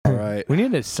right. We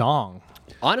need a song.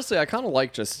 Honestly, I kind of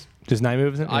like just Night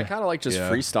moves. I kind of like just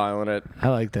freestyling it. I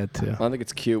like that too. I think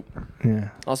it's cute. Yeah.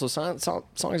 Also, songs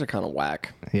are kind of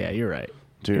whack. Yeah, you're right.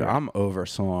 Dude, I'm over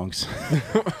songs.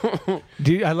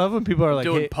 Dude, I love when people are like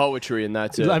Doing hey, poetry and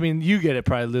that's it. I mean, you get it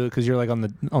probably, Lou, because you're like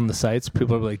on the sites.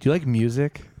 People are like, "Do you like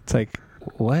music?" It's like,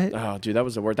 what? Oh, dude, that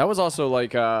was the word. That was also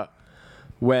like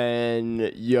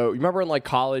when you remember in like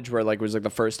college where like it was like the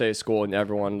first day of school and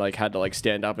everyone like had to like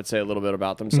stand up and say a little bit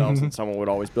about themselves and someone would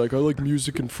always be like, "I like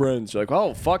music and friends." You're like,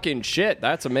 "Oh, fucking shit,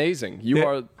 that's amazing.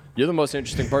 You're the most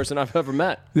interesting person I've ever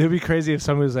met." It'd be crazy if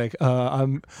somebody was like,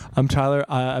 "I'm Tyler.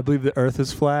 I believe the Earth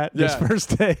is flat." This Yeah.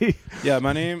 first day. Yeah,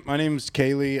 my name's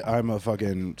Kaylee. I'm a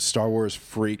fucking Star Wars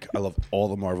freak. I love all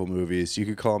the Marvel movies. You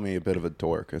could call me a bit of a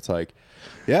dork. It's like,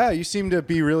 yeah, you seem to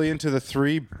be really into the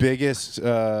 3 biggest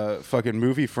fucking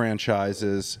movie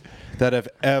franchises that have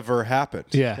ever happened.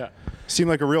 Yeah. Seem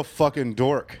like a real fucking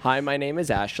dork. Hi, my name is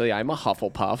Ashley. I'm a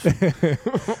Hufflepuff.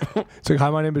 It's like, "Hi,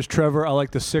 my name is Trevor. I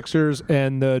like the Sixers,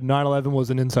 and the 9/11 was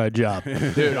an inside job."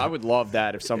 Dude, I would love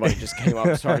that if somebody just came up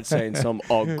and started saying some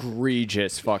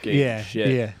egregious fucking Yeah. shit.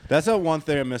 Yeah. That's the one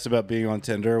thing I miss about being on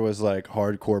Tinder was like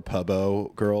hardcore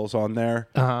pubbo girls on there.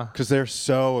 Because they're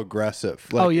so aggressive.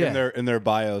 Like, Oh, yeah. In their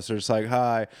bios, they're just like,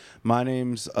 "Hi, my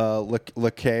name's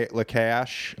Lakash.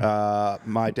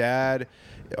 My dad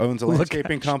owns a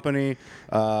landscaping company.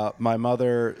 My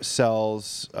mother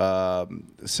sells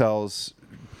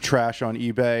trash on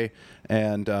eBay,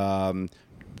 and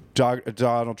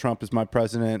Donald Trump is my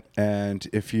president. And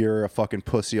if you're a fucking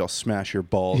pussy, I'll smash your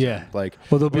balls." Yeah. Like,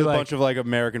 Well, they'll be with a like- bunch of like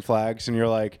American flags, and you're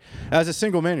like, as a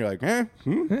single man, you're like, I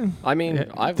mean,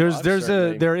 I've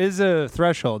certainly- there is a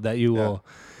threshold that you will.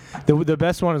 The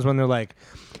best one is when they're like,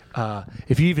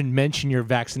 if you even mention your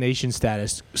vaccination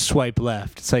status, swipe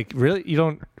left. It's like, really? You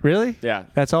don't really? Yeah.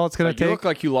 That's all it's gonna Like, take. you look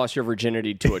like you lost your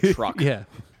virginity to a truck. Yeah.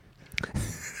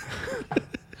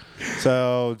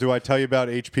 So, do I tell you about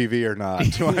HPV or not?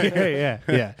 Do I-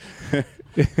 yeah.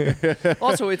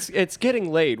 Also, it's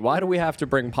getting laid. Why do we have to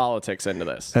bring politics into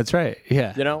this? That's right.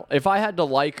 Yeah. You know, if I had to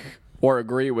like or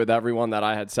agree with everyone that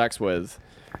I had sex with,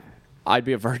 I'd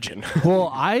be a virgin. Well,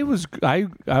 I was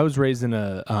raised in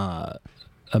a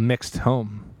mixed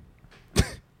home.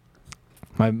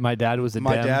 My dad was a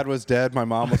My Dem. dad was dead. My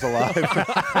mom was alive.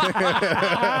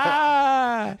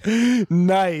 Ah,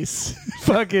 nice.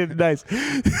 Fucking nice.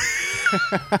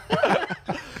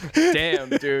 Damn,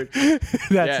 dude.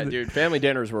 Yeah, dude. Family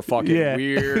dinners were fucking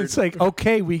weird. It's like,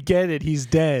 okay, we get it. He's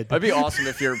dead. That'd be awesome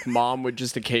if your mom would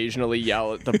just occasionally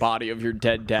yell at the body of your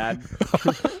dead dad.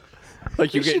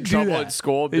 Like you get in should do trouble that. at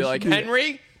school and They be should like, do that.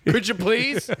 "Henry, could you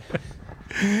please?"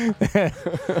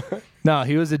 No,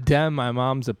 he was a Dem. My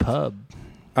mom's a pub.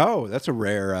 Oh, that's a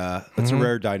rare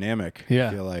dynamic. Yeah.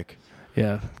 I feel like.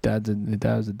 Yeah, dad's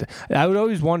a. I would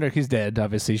always wonder. He's dead.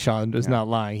 Obviously, Sean is not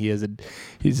lying. He's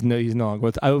no longer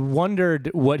with. I wondered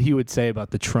what he would say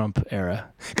about the Trump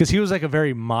era because he was like a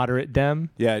very moderate Dem.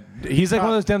 Yeah, He's like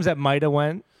one of those Dems that might have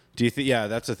went. Do you think? Yeah,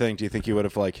 that's the thing. Do you think he would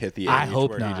have like hit the age I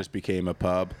hope where not. he just became a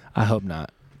pub? I hope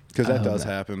not. Because I that hope does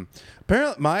not. happen.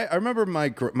 Apparently, I remember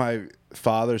my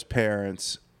father's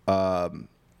parents,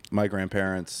 my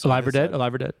grandparents, Alive or dead?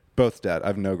 Alive or dead? both dead. I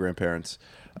have no grandparents.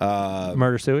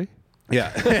 Murder Suey?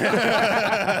 Yeah.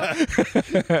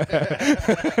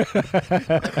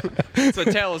 It's a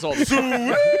tale as old as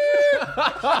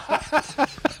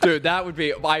Dude, that would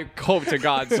be. I hope to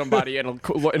God somebody in a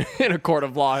court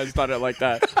of law has done it like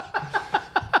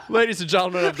that. Ladies and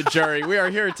gentlemen of the jury, we are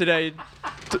here today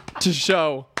to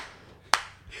show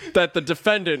that the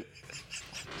defendant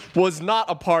was not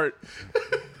a part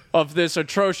of this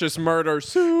atrocious murder.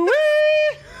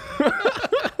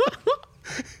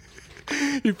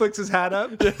 He flicks his hat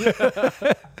up.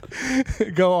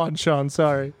 Go on, Sean.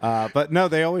 Sorry. But no,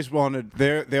 they always voted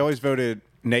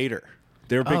Nader.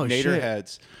 They were big Oh, Nader shit.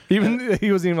 heads. Even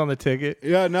he wasn't even on the ticket.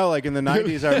 Yeah, no, like in the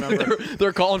 90s, I remember.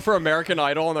 They're calling for American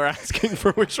Idol and they're asking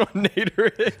for which one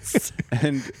Nader is.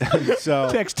 and so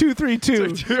Text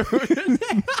 232.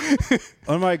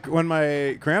 when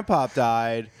my grandpa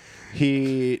died,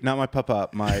 not my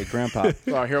pop-up, my grandpa.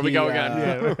 Oh, here we go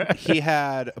again. He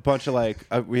had a bunch of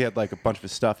we had like a bunch of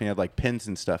his stuff, and he had like pins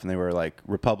and stuff, and they were like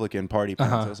Republican Party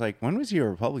pins. I was like, when was he a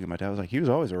Republican? My dad was like, he was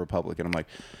always a Republican. I'm like,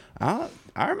 I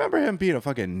remember him being a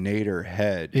fucking Nader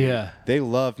head. Dude. Yeah. They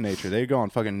love nature. They go on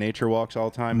fucking nature walks all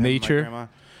the time. him and my Nature? grandma.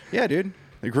 Yeah, dude.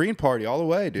 The Green Party all the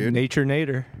way, dude. Nature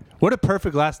Nader. What a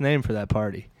perfect last name for that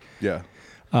party. Yeah.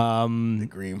 The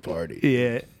Green Party.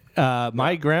 Yeah.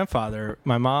 My grandfather,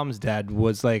 my mom's dad,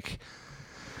 was like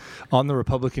on the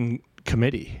Republican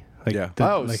committee. Like,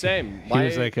 Yeah. Same. He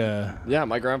was like a. Yeah,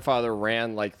 my grandfather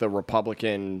ran like the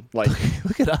Republican like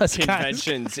Look at us, guys.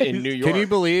 conventions in New York. Can you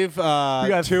believe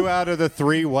got- 2 out of the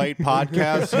 3 white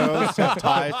podcast hosts have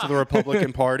ties to the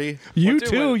Republican Party? You dude,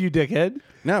 too, when- you dickhead.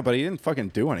 No, but he didn't fucking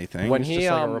do anything. when He's he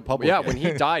just like a Republican. yeah, when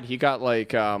he died, he got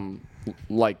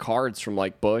like cards from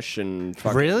like Bush and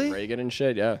fucking Really? Reagan and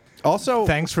shit. Yeah. Also,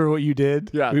 Thanks for what you did.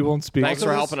 Yeah. We won't speak. Thanks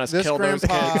for helping us kill those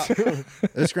kids.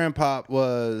 This grandpa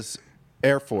was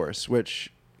Air Force,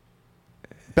 which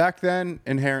back then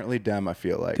inherently Dem. I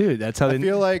feel like, Dude, that's how I they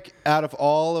feel like out of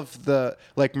all of the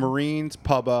like Marines,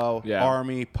 Pubbo, Yeah.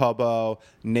 Army, Pubbo,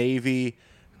 Navy,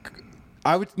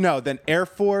 I would no. Then Air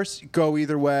Force go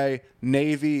either way.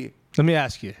 Navy, Let me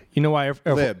ask you. You know why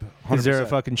Lib, is there a 100%.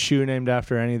 fucking shoe named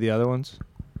after any of the other ones?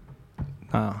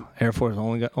 Oh, Air Force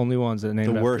only ones that are named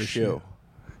the after worst a shoe.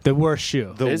 The worst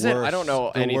shoe. The Is it? I worst- don't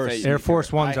know the anything. worst Air sneaker.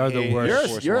 Force Ones I are the hate worst. Air You're a,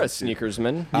 Force you're a Ones.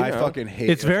 sneakersman. You I know. fucking hate.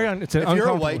 It's Air very Force. it's an If you're a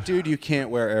uncomfortable. white dude, you can't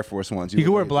wear Air Force Ones. You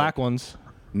can wear look black ones.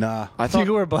 Nah. I You thought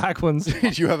can wear black ones.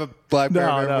 Did you have a black pair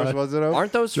No, of Air no. Force Ones at home?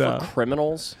 aren't those No. for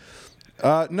criminals?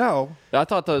 No. I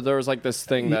thought that there was like this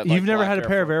thing that You've like, never black had a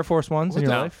pair of Air Force Ones in your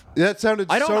No. life? That sounded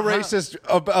I don't so know how- racist.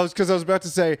 Because I was about to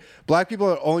say black people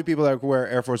are the only people that wear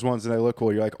Air Force Ones and they look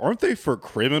cool. You're like, aren't they for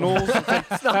criminals?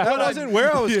 That wasn't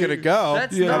where I was gonna go.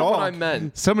 That's at not all. what I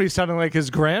meant. Somebody's sounding like his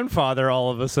grandfather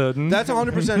all of a sudden. That's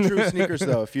 100% true of sneakers,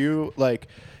 though. If you like,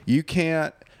 you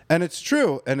can't, and it's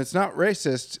true, and it's not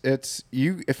racist. It's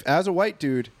you. If as a white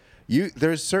dude,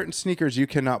 there's certain sneakers you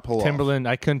cannot pull off. Timberland.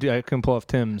 I couldn't pull off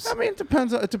Tim's. I mean, it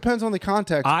depends on the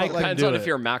context. I but, like, Depends do on it. if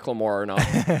you're Macklemore or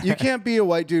not. you can't be a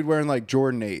white dude wearing like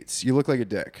Jordan 8s. You look like a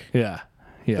dick. Yeah.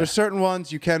 Yeah. There's certain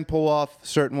ones you can pull off,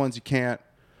 certain ones you can't.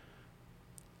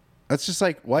 That's just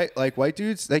like white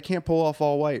dudes. They can't pull off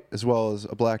all white as well as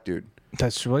a black dude.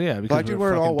 That's well, yeah. Because Black dude we're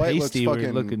wearing all fucking white looks pasty, we're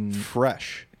fucking looking.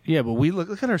 fresh. Yeah, but we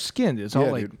look at our skin. It's all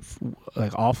Yeah, like dude.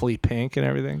 like awfully pink and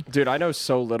everything. Dude, I know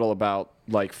so little about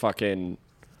like fucking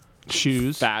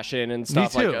Shoes. fashion and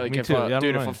stuff. too, Like me if too. Yeah, I don't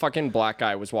dude, if a mind. fucking black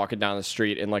guy was walking down the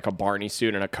street in like a Barney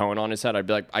suit and a cone on his head, I'd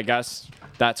be like, I guess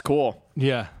that's cool.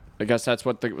 Yeah. I guess that's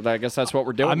what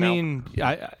we're doing I now. mean,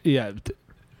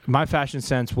 my fashion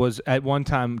sense was at one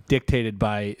time dictated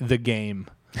by The Game,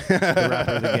 the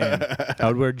rapper The Game. I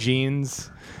would wear jeans,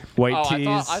 white oh,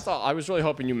 tees. I was really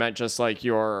hoping you meant just like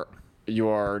your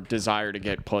desire to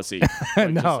get pussy. Like,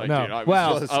 No, just like, no. dude,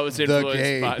 Well, I was The influenced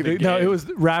Game. by the No, game. it was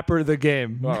rapper The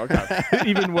Game. Oh, okay.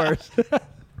 Even worse.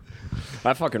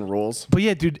 That fucking rules. But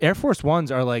yeah, dude, Air Force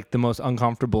Ones are like the most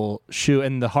uncomfortable shoe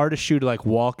and the hardest shoe to like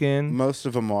walk in. Most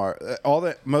of them are.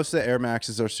 Most of the Air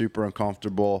Maxes are super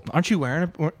uncomfortable. Aren't you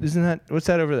wearing it? Isn't that what's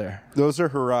that over there? Those are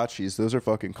Hirachis. Those are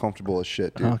fucking comfortable as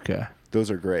shit, dude. Okay.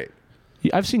 Those are great.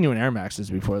 Yeah, I've seen you in Air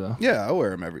Maxes before though. Yeah, I wear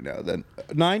them every now and then.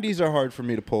 90s are hard for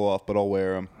me to pull off, but I'll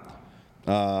wear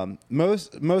them.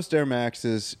 Most Air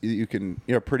Maxes you can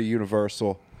pretty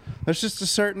universal. There's a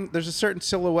certain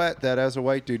silhouette that as a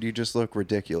white dude you just look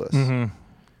ridiculous. Mm-hmm.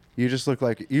 You just look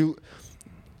like you.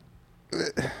 Go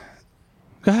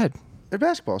ahead. They're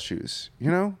basketball shoes,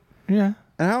 Yeah. And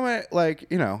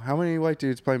how many white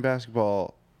dudes playing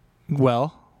basketball?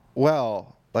 Well,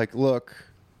 Look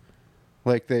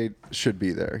like they should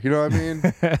be there. You know what I mean?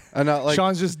 And not like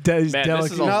Sean's just he's Man, delicate.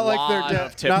 this is a Not like lot they're of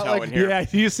not tiptoeing like- here. Yeah,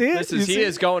 you see it? This You is see he it?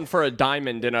 is going for a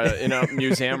diamond in a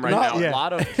museum right Not- now. yeah.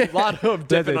 A lot of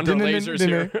dipping under lasers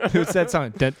here. What's that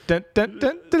song? Dun, dun, dun,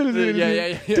 dun, dun, dun,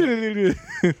 Yeah.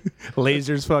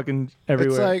 Lasers fucking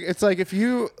everywhere. it's like if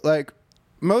you like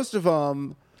most of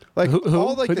them like Who?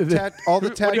 all like the all the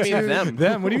What do you mean tattooed them?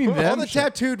 Them? What do you mean all them? the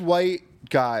tattooed white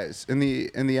guys in the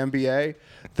NBA,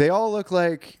 they all look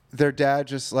like their dad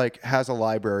just like has a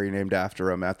library named after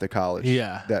them at the college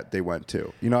Yeah. that they went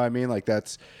to. You know what I mean? Like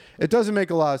it doesn't make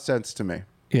a lot of sense to me.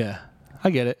 Yeah, I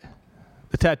get it.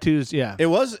 The tattoos, yeah. It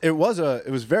was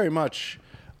very much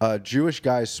a Jewish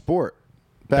guy's sport.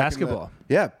 Back in Basketball.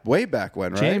 way back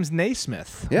when, right? James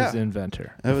Naismith Yeah. was the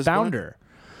inventor, It was founder.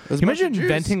 It was Can a you bunch imagine of Jews.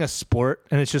 inventing a sport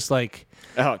and it's just like,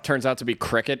 Oh, it turns out to be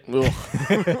cricket. Ugh.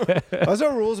 That's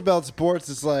our rules about sports.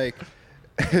 It's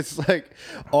like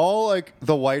all like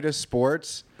the whitest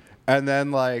sports, and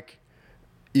then like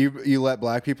you let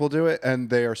black people do it, and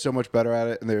they are so much better at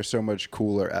it, and they are so much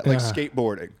cooler at like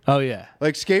skateboarding. oh yeah,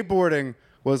 Like skateboarding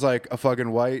was like a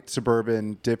fucking white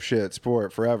suburban dipshit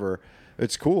sport forever.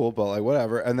 It's cool, but like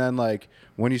whatever. And then like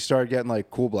when you start getting like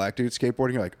cool black dudes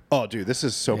skateboarding, you're like, oh dude, this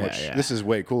is so much. yeah. This is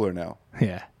way cooler now.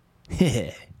 yeah.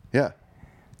 Yeah.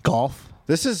 Golf.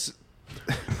 This is.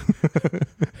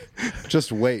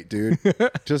 Just wait, dude.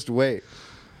 Just wait.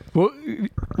 What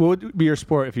would be your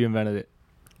sport if you invented it?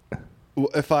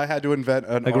 If I had to invent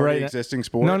an Like already right now- existing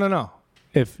sport, No.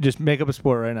 If just make up a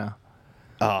sport right now.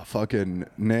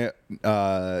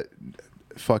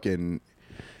 Fucking,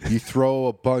 you throw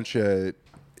a bunch of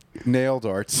nail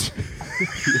darts.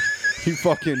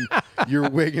 You're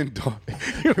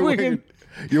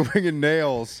winging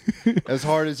nails as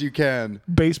hard as you can.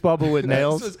 Baseball, but with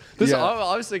nails.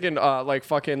 I was thinking like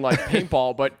fucking like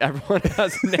paintball, but everyone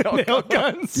has nail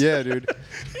guns. Yeah, dude.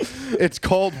 It's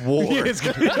called war. Yeah, it's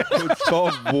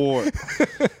called war.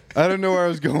 I don't know where I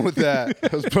was going with that.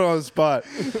 I was put on the spot.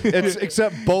 It's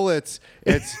except bullets.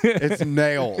 It's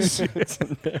nails.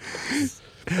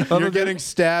 You're getting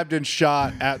stabbed and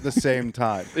shot at the same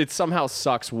time. It somehow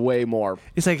sucks way more.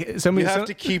 It's like You have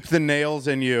to keep the nails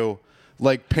in you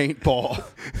like paintball.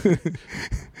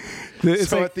 It's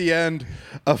So like, at the end,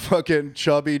 a fucking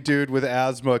chubby dude with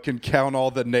asthma can count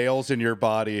all the nails in your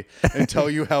body and tell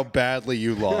you how badly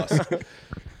you lost.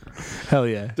 hell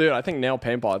yeah. Dude, I think nail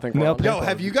paintball. I think Nail we're on- Yo,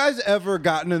 have you guys ever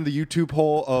gotten in the YouTube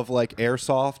hole of like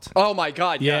airsoft? Oh my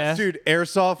god, Yeah. yes. Dude,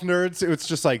 airsoft nerds, it's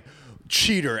just like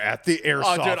cheater at the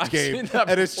airsoft dude, I've game. seen that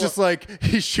And it's before. just like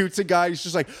he shoots a guy, he's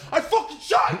just like, I fucking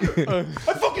shot you! I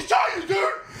fucking shot you, dude!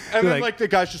 And then Like- like the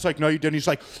guy's just like, no, you didn't. He's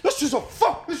like, this is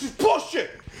bullshit!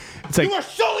 It's like You are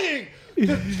sullying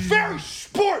the very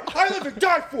sport I live and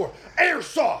die for,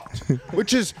 airsoft,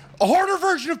 which is a harder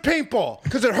version of paintball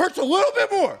because it hurts a little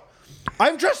bit more.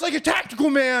 I'm dressed like a tactical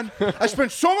man. I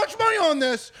spent so much money on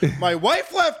this. My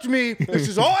wife left me. This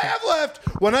is all I have left.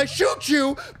 When I shoot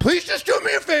you, please just do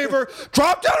me a favor.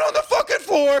 Drop down on the fucking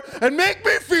floor and make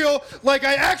me feel like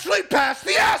I actually passed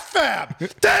the ASVAB.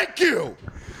 Thank you.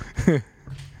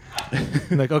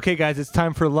 like, okay, guys, it's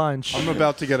time for lunch. I'm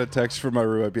about to get a text from my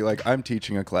room. I'd be like, I'm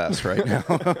teaching a class right now.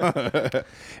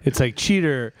 It's like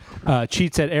cheater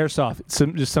cheats at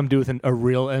airsoft. Just some dude with a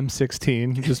real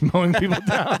M16 just mowing people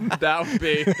down. That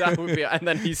would be, and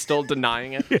then he's still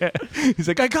denying it. Yeah. He's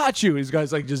like, I got you. This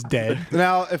guy's like just dead.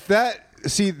 Now,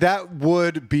 that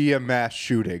would be a mass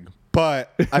shooting,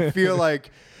 but I feel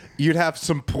like you'd have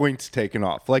some points taken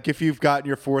off. Like if you've gotten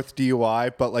your 4th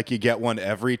DUI, but like you get one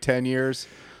every 10 years.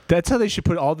 That's how they should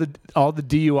put all the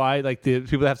DUI, like the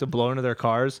people that have to blow into their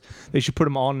cars. They should put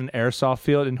them all in an airsoft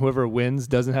field, and whoever wins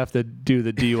doesn't have to do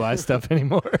the DUI stuff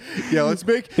anymore. Yeah, let's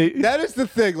make that is the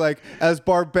thing. Like as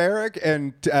barbaric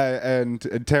and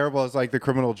terrible as like the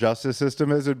criminal justice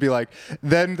system is, it'd be like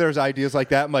then there's ideas like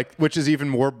that, like which is even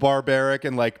more barbaric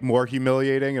and like more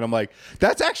humiliating. And I'm like,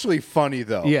 that's actually funny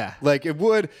though. Yeah. like it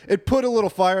put a little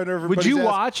fire under everybody's Would you ass.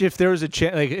 watch if there was a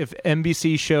chance, like if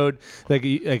NBC showed like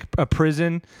a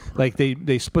prison, like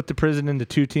they split the prison into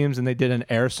 2 teams and they did an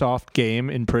airsoft game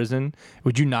in prison?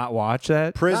 Would you not watch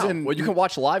that? Prison? No. Well, you can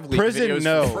watch live leak Prison, videos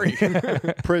no. for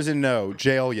free. Prison, no.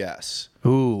 Jail, yes.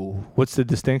 Ooh, what's the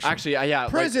distinction? Actually, yeah.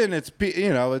 Prison,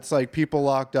 it's like people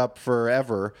locked up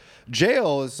forever.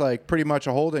 Jail is like pretty much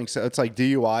a holding. So it's like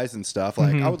DUIs and stuff.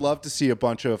 Like I would love to see a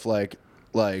bunch of like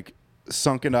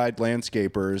sunken-eyed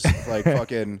landscapers like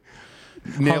fucking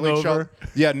nailing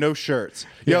Hungover. no shirts.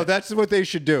 Yo, that's what they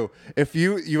should do. If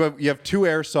you have 2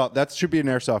 airsoft, that should be an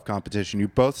airsoft competition. You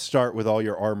both start with all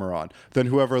your armor on. Then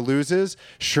whoever loses,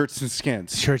 shirts and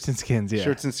skins. Shirts and skins, yeah.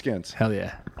 Shirts and skins. Hell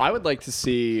yeah. I would like to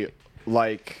see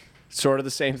like sort of the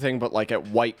same thing, but like at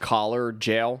white collar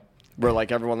jail, where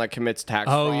like everyone that commits tax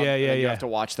Oh, fraud, yeah, and then you yeah. have to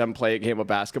watch them play a game of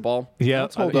basketball. Yeah.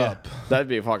 Let's hold yeah. up. That'd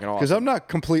be fucking Because awesome. I'm not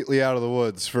completely out of the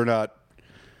woods for not.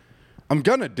 I'm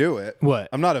gonna do it. What?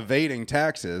 I'm not evading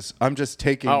taxes. I'm just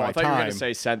taking Oh, my I thought you were time.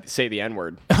 gonna say the N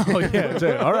word. Oh yeah.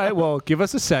 So, all right. Well, give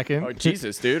us a second. Oh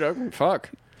Jesus, dude. Okay, fuck.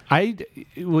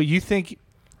 Well, you think?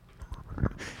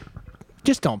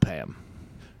 Just don't pay him.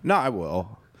 No, I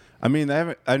will. I mean,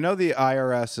 I know the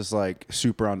IRS is like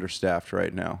super understaffed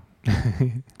right now.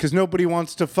 Because nobody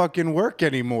wants to fucking work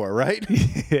anymore, right?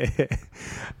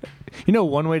 You know,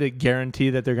 one way to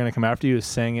guarantee that they're going to come after you is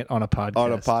saying it on a podcast.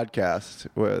 On a podcast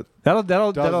with That'll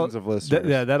dozens of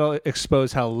listeners. That'll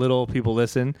expose how little people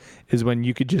listen. Is when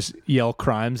you could just yell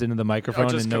crimes into the microphone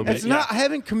just and nobody. It's not. I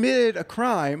haven't committed a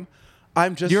crime.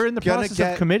 I'm just. You're in the gonna process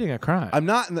get, of committing a crime. I'm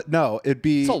not. No, it'd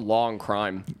be. It's a long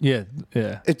crime. yeah.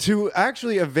 To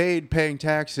actually evade paying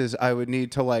taxes, I would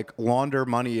need to like launder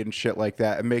money and shit like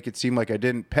that and make it seem like I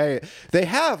didn't pay it. They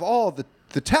have all the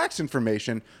tax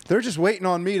information. They're just waiting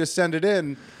on me to send it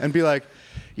in and be like,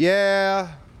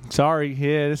 yeah. Sorry.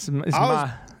 Yeah. This is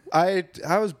my.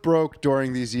 I was broke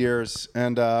during these years,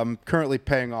 and I'm currently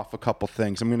paying off a couple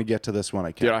things. I'm going to get to this when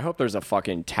I can. Dude, I hope there's a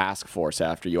fucking task force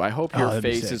after you. I hope your that'd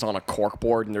be face sick. is on a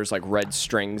corkboard and there's like red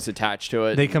strings attached to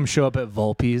it. They come show up at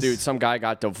Volpe's. Dude, some guy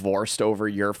got divorced over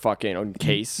your fucking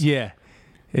case. Yeah.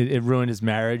 It ruined his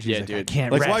marriage. He's Yeah, like, dude. I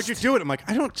can't Like, rest. why'd you do it? I'm like,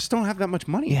 I just don't have that much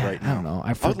money Yeah, right I now. don't know.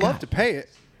 I would love to pay it.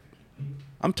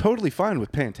 I'm totally fine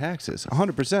with paying taxes.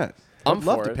 100%. I'm I'd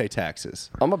love for to it. pay taxes.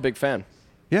 I'm a big fan.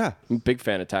 Yeah. I'm a big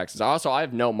fan of taxes. Also, I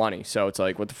have no money, so it's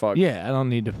like, what the fuck? Yeah, I don't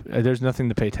need to. There's nothing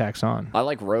to pay tax on. I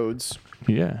like roads.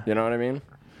 Yeah. You know what I mean?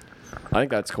 I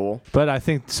think that's cool. But I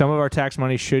think some of our tax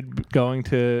money should be going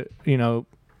to,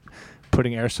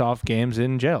 putting airsoft games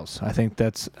in jails. I think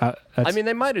that's I mean,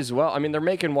 they might as well. I mean, they're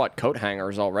making coat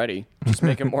hangers already. Just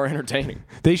make it more entertaining.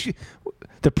 they should.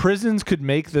 The prisons could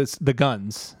make the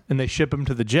guns and they ship them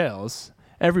to the jails.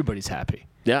 Everybody's happy.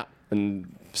 Yeah,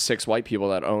 and 6 white people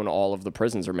that own all of the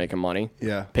prisons are making money.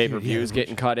 Yeah. Pay-per-views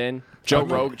getting cut in. Joe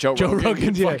Rogan,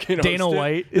 Yeah. fucking Dana hosted.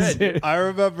 White. Yeah, Is dude. I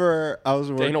remember I was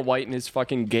working, Dana White and his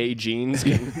fucking gay jeans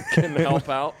can help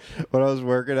out. when I was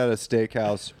working at a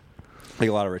steakhouse. Like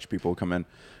a lot of rich people would come in,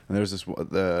 and there's this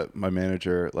my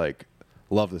manager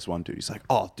loved this one dude. He's like,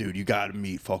 "Oh, dude, you gotta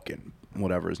meet fucking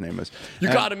whatever his name is. You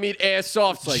And, got to meet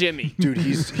Airsoft like, Jimmy. dude.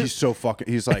 He's so fucking.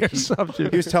 He's like he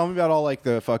was telling me about all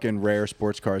the fucking rare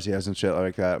sports cars he has and shit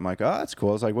like that. I'm like, oh, that's cool.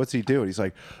 I was like, what's he do? And he's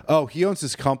like, oh, he owns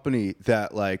this company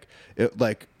that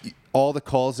all the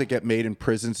calls that get made in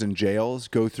prisons and jails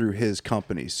go through his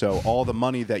company. So all the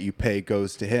money that you pay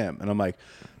goes to him. And I'm like,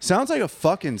 sounds like a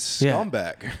fucking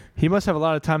scumbag. He must have a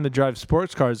lot of time to drive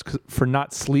sports cars for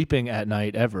not sleeping at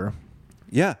night ever.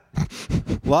 Yeah,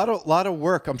 lot of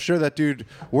work. I'm sure that dude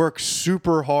worked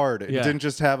super hard. He Yeah. didn't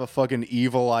just have a fucking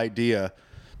evil idea.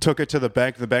 Took it to the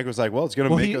bank. The bank was like, "Well, it's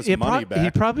gonna make us money back."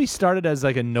 He probably started as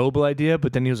a noble idea,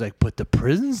 but then he was like, "But the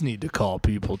prisons need to call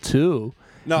people too."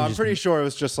 No, I'm pretty sure it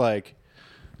was just like,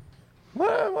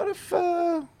 what if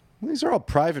these are all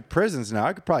private prisons now?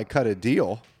 I could probably cut a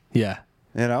deal. Yeah,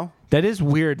 You know, that is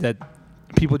weird that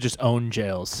people just own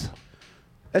jails.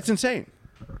 it's insane.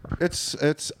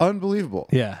 It's unbelievable.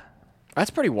 Yeah, That's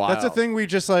pretty wild. That's a thing we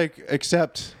just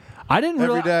accept. I didn't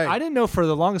Every day. I didn't know for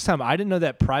the longest time. I didn't know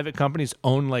that private companies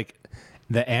own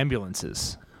the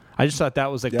ambulances. I just thought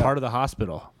that was Yeah. part of the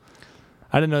hospital.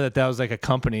 I didn't know that was a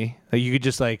company. You could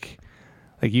just I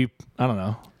don't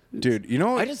know. Dude, you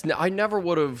know what? I never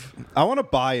would have. I want to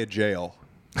buy a jail.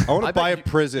 I want I to bet buy a you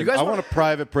prison. guys I wanna- want a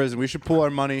private prison. We should pool our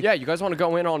money Yeah, you guys want to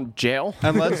go in on jail?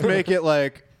 and let's make it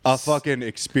like a fucking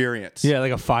experience. Yeah,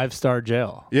 like a 5-star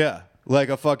jail. Yeah. Like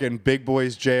a fucking big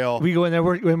boys jail. We go in there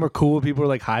when we're cool.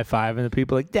 People are high-fiving the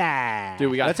people "Dah."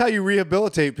 Dude, we got. That's how you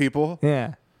rehabilitate people,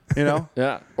 Yeah. you know?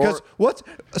 Yeah. Because what's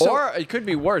so, Or it could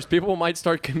be worse. People might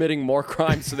start committing more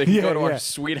crimes so they can Yeah, go to our yeah.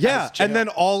 sweet yeah, ass jail. and then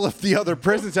all of the other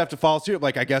prisons have to follow suit.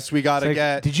 Like, I guess we got to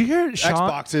get Did you hear Sean,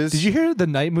 Xboxes. Did you hear the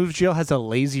Night Moves jail has a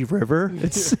lazy river?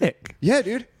 It's sick. Yeah,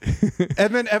 dude.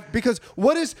 And then because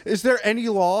is there any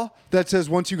law that says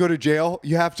once you go to jail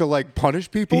you have to punish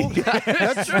people?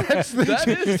 That's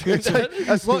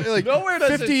Nowhere does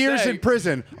 50 it years say. in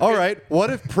prison. All right, what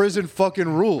if prison fucking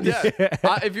rules? Yeah.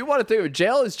 If you want to think of it,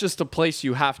 jail is just a place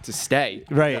you have to stay.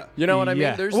 Right. You know what I mean?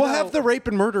 Yeah. There's We'll no- have the rape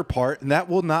and murder part, and that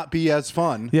will not be as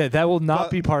fun. Yeah, that will not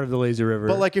But- be part of the lazy river.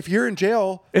 But if you're in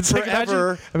jail It's like,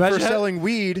 forever imagine for selling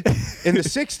weed in the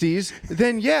 60s,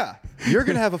 then yeah, you're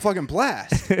gonna have a fucking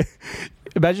blast.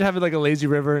 imagine having a lazy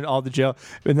river in all the jail,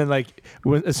 and then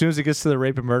as soon as it gets to the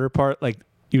rape and murder part,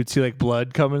 you would see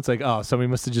blood coming. It's oh, somebody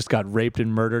must have just got raped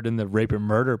and murdered in the rape and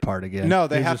murder part again. No,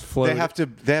 they just have float. they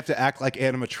have to act like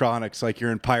animatronics, like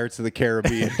you're in Pirates of the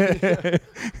Caribbean.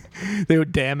 They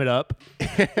would dam it up.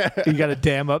 You got to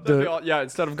dam up the. Yeah,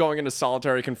 instead of going into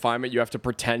solitary confinement, you have to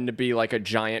pretend to be like a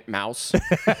giant mouse.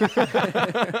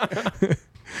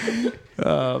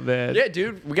 Oh man. Yeah,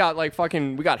 dude, we got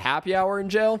we got happy hour in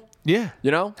jail. Yeah. You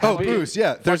know? Oh, Happy- booze,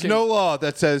 yeah. There's fucking- no law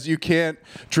that says you can't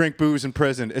drink booze in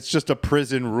prison. It's just a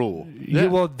prison rule. Yeah.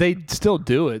 Well, they still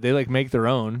do it. They make their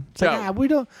own. It's Yeah. we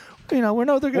don't. We know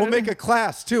they're gonna. We'll make a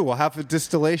class, too. We'll have a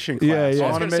distillation class. Yeah, yeah. I was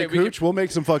Want to gonna say, make we could- hooch? We'll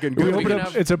make some fucking We good open can up-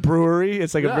 have- it's a brewery.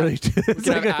 It's like Yeah. a really. It's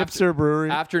can like a have hipster brewery.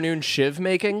 Afternoon shiv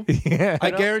making. Yeah.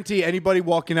 I guarantee anybody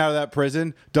walking out of that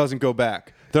prison doesn't go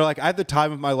back. They're like, I had the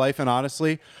time of my life, and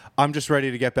honestly, I'm just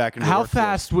ready to get back into the How workforce.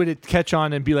 fast would it catch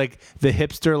on and be the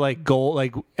hipster goal?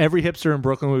 Every hipster in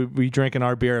Brooklyn would be drinking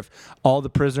our beer if all the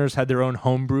prisoners had their own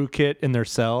homebrew kit in their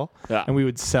cell, Yeah. and we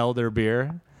would sell their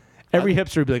beer. Every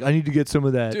hipster would be like, I need to get some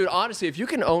of that. Dude, honestly, if you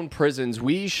can own prisons,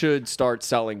 we should start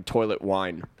selling toilet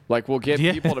wine. We'll get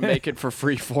Yeah. people to make it for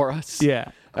free for us.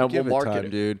 Yeah. And Give we'll it market time,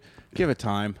 it. dude. Give it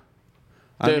time.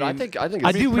 Dude, I mean, think it's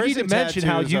I do. We need to prison mention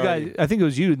how tattoos you already- guys. I think it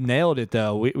was you who nailed it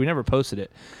though. We never posted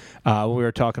it when we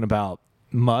were talking about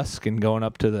Musk and going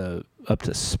up to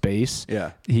space.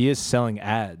 Yeah. he is selling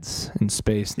ads in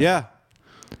space. now. Yeah.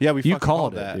 Yeah, we you fucking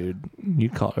called it, that. dude. You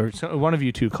called, or one of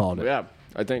you two called it. Yeah,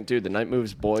 I think, dude, the Night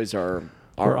Moves boys are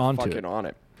We're onto fucking it. on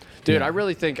it. Dude, Yeah. I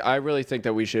really think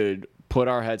that we should put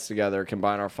our heads together,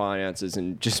 combine our finances,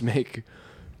 and just make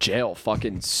jail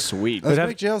fucking sweet. Let's have-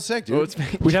 make jail sick, dude. Let's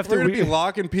make- We'd have We're to. gonna be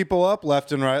locking people up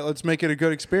left and right. Let's make it a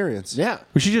good experience. Yeah.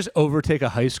 We should just overtake a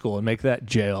high school and make that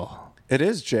jail. It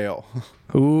is jail.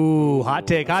 Ooh, hot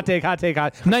take. Night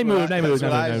move. That's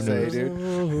what I say,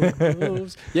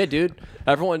 dude. Yeah, dude.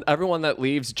 Everyone that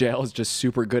leaves jail is just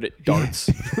super good at darts.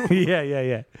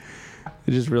 yeah. They're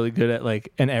just really good at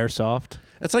like an airsoft.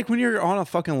 It's like when you're on a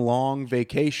fucking long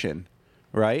vacation,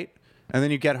 right? And then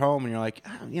you get home and you're like,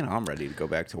 I'm ready to go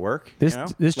back to work. This you know?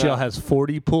 this jail has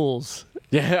 40 pools.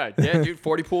 yeah, dude.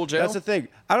 40 pool jail. That's the thing.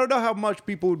 I don't know how much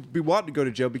people would be wanting to go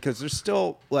to jail because there's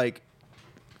still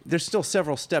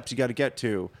several steps you got to get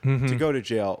to go to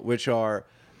jail, which are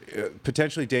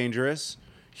potentially dangerous,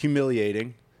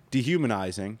 humiliating,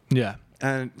 dehumanizing. Yeah.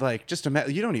 And like, just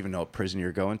imagine, you don't even know what prison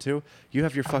you're going to. You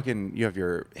have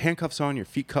your handcuffs on, your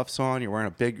feet cuffs on. You're wearing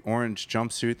a big orange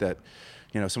jumpsuit that,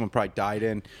 someone probably died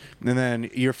in. And then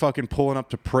you're fucking pulling up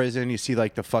to prison. You see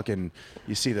like the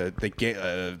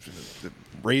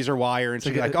razor wire and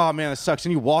shit. You're like, oh man, this sucks.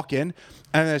 And you walk in,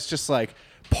 and it's just like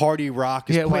party rock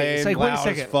is playing it's like, loud wait a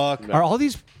second. as fuck. Are all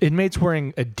these inmates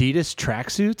wearing Adidas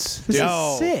tracksuits? This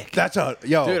is sick.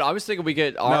 Dude, I was thinking we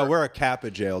get our. No, we're a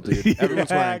Kappa jail, dude. Everyone's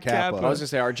wearing Kappa. I was gonna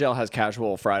say our jail has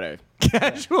casual Friday.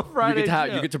 Casual Friday.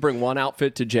 You get to bring one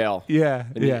outfit to jail. Yeah.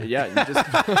 And you just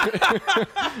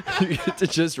you get to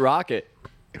just rock it.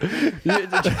 You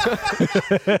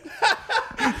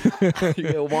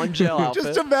get one jail outfit.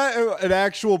 Just imagine an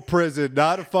actual prison,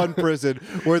 not a fun prison,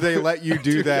 where they let you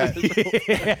do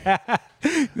that.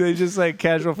 They just like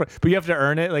casual, but you have to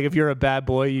earn it. Like if you're a bad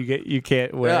boy, you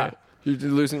can't wear Yeah. it. You're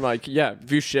losing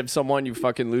if you shiv someone, you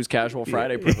fucking lose casual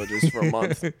Friday privileges for a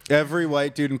month. Every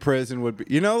white dude in prison would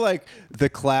be, like the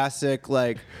classic,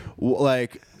 like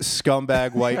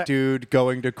scumbag white dude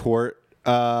going to court.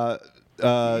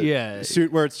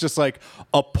 Suit where it's just like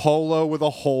a polo with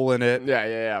a hole in it.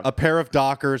 Yeah. A pair of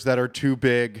Dockers that are too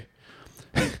big.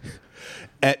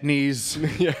 Etnies,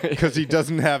 because he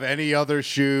doesn't have any other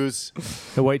shoes.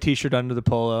 A white T-shirt under the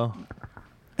polo,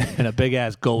 and a big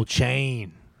ass gold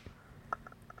chain.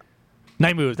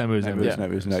 Night moves. Night moves.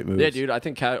 Yeah, dude. I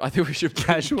think we should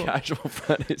bring casual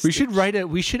Fridays. We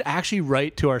should actually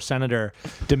write to our senator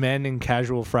demanding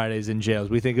casual Fridays in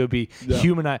jails. We think it would be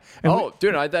humanized.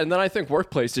 Dude, and then I think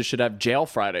workplaces should have jail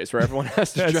Fridays where everyone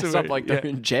has to dress up like they're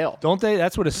in jail. Don't they?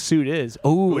 That's what a suit is.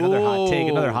 Oh,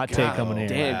 another hot take coming in.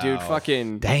 Damn, dude.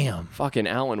 Fucking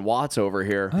Alan Watts over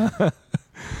here.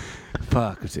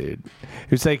 Fuck, dude.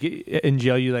 It's like in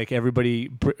jail, you like everybody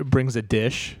brings a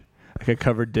dish. Like a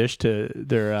covered dish to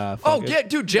their.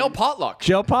 Dude, jail potluck.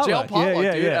 Jail potluck, dude.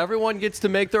 Everyone gets to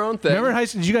make their own thing. Remember in high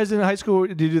school? Did you guys in high school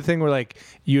do the thing where like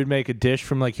you would make a dish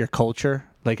from like your culture?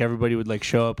 Like everybody would like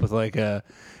show up with like a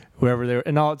whoever they were,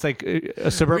 and all it's like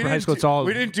a suburban high school. It's all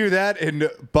we didn't do that in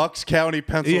Bucks County,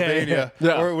 Pennsylvania,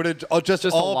 Yeah. or it would have just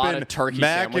all a lot been of turkey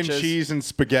mac sandwiches. and cheese and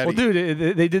spaghetti. Well,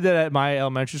 dude, they did that at my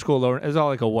elementary school. It was all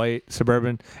like a white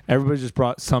suburban. Everybody just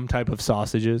brought some type of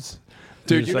sausages.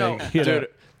 Dude, Just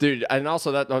Dude, and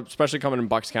also that, especially coming in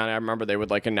Bucks County, I remember they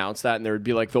would like announce that, and there would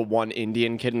be like the one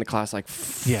Indian kid in the class, like,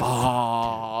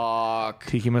 fuck,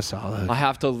 Tiki masala. I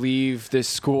have to leave this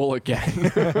school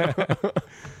again.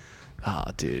 Oh,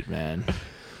 dude, man.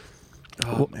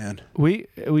 Oh man, We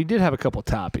did have a couple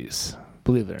toppies,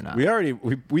 believe it or not. we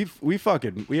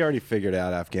already figured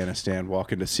out Afghanistan.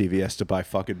 Walking to CVS to buy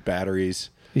fucking batteries.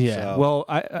 Yeah. So- Well,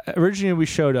 I originally we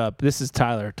showed up. This is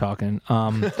Tyler talking.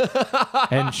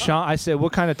 And Sean, I said,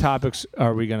 "What kind of topics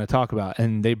are we going to talk about?"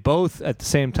 And they both at the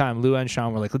same time, Lou and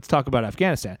Sean, were like, "Let's talk about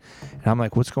Afghanistan." And I'm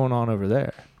like, "What's going on over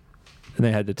there?" And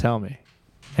they had to tell me.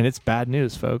 And it's bad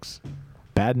news, folks.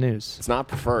 Bad news. It's not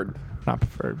preferred. Not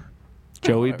preferred.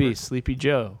 Joey B, Sleepy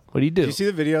Joe. What do you do? Did you see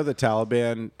the video of the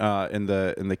Taliban in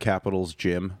the Capitol's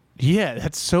gym? Yeah,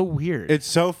 that's so weird. It's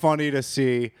so funny to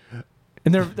see.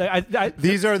 And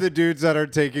These are the dudes that are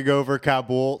taking over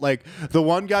Kabul. Like, the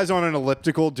one guy's on an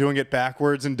elliptical doing it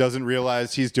backwards and doesn't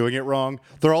realize he's doing it wrong.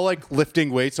 They're all, like, lifting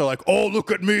weights. They're like, oh,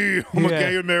 look at me. I'm a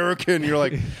gay American. You're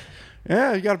like,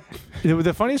 yeah, you got to...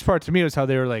 The funniest part to me was how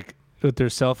they were, like, with their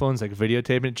cell phones, like,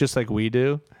 videotaping it just like we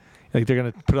do. Like, they're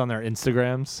going to put it on their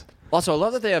Instagrams. Also, I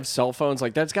love that they have cell phones.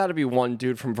 Like, that's got to be one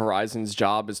dude from Verizon's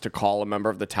job is to call a member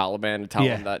of the Taliban and tell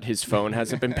him that his phone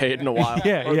hasn't been paid in a while.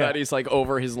 Or that he's, like,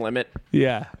 over his limit.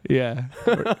 Yeah. You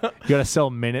got to sell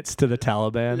minutes to the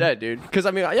Taliban. Yeah, dude. Because,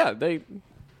 I mean,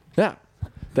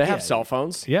 they have cell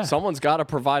phones. Yeah. Someone's got to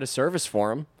provide a service for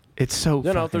them. It's so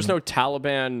There's no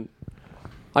Taliban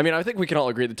I mean, I think we can all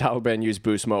agree the Taliban used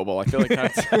Boost Mobile. I feel like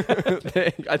that's.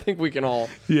 I think we can all.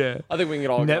 Yeah. I think we can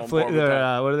all. get on board Netflix. with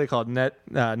that. What are they called?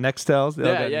 Nextels. They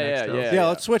all got Nextels. Yeah,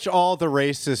 let's switch all the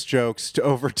racist jokes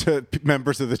over to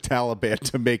members of the Taliban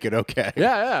to make it okay.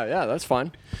 Yeah. That's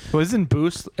fine. Well, isn't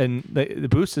Boost and the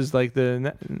Boost is like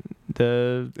the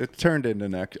It turned into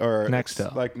Nextel.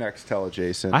 It's like Nextel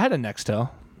adjacent. I had a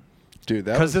Nextel Dude,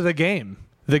 that because was of the game.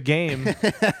 The game,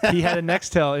 he had a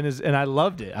Nextel in his, and I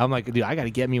loved it. I'm like, dude, I got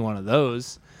to get me one of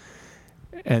those.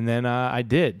 And then I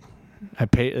did. I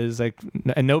paid. It was like,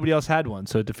 and nobody else had one,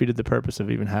 so it defeated the purpose of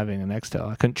even having a Nextel.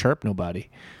 I couldn't chirp nobody.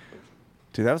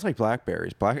 Dude, that was like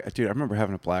Blackberries. Dude, I remember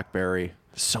having a Blackberry.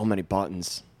 So many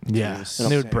buttons. Yeah, was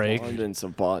and it would break. Abundance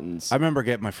of buttons. I remember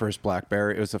getting my first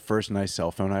Blackberry. It was the first nice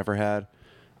cell phone I ever had.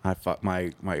 I thought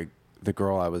the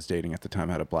girl I was dating at the time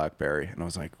had a Blackberry, and I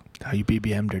was like, Oh, you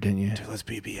BBM'd her, didn't you? dude, let's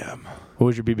BBM. What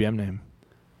was your BBM name?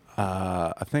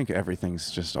 I think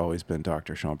everything's just always been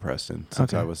Dr. Sean Preston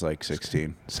since Okay. I was like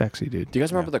 16. Sexy, dude. Do you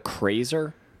guys remember the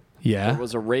Crazer? Yeah. It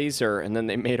was a Razor, and then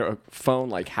they made a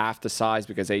phone like half the size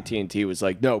because AT&T was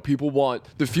like, no, people want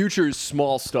the future is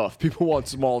small stuff. People want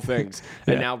small things,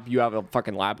 and Yeah. now you have a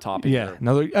fucking laptop. In Yeah. your-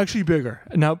 Now they're actually bigger.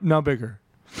 Now bigger.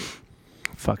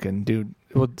 Fucking dude.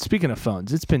 Well, speaking of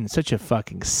phones, it's been such a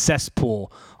fucking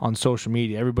cesspool on social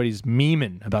media. Everybody's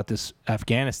memeing about this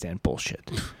Afghanistan bullshit.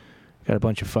 Got a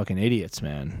bunch of fucking idiots,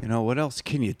 man. You know, what else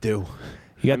can you do?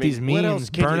 You got mean, these what else memes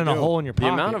can you burning a do? hole in your The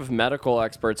pocket. amount of medical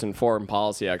experts and foreign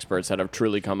policy experts that have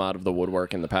truly come out of the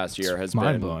woodwork in the past year has been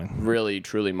mind-blowing. really,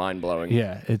 truly mind-blowing.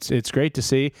 Yeah, it's great to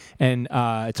see, and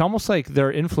it's almost like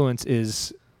their influence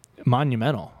is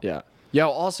monumental. Yeah. Yeah.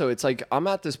 Also, it's like I'm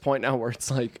at this point now where it's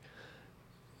like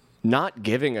not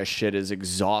giving a shit is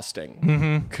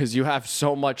exhausting because you have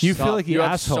so much. You stuff. feel like the you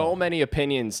have asshole. so many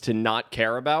opinions to not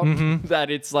care about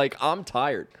that it's like I'm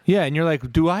tired. Yeah, and you're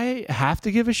like, do I have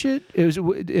to give a shit?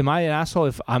 Am I an asshole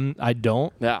if I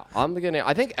don't? Yeah, I'm beginning.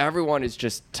 I think everyone is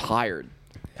just tired.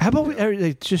 How about we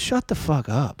like, just shut the fuck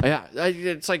up? Yeah,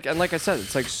 it's like, and like I said,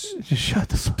 it's like Just shut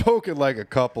the fuck. Poking like a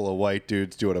couple of white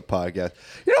dudes doing a podcast.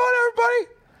 You know what,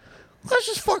 everybody? Let's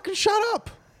just fucking shut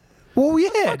up. Well, yeah,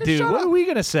 Fucking dude. shut What up. are we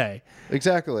gonna say?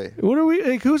 Exactly. What are we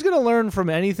like? Who's gonna learn from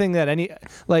anything that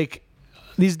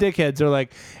these dickheads are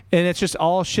like? And it's just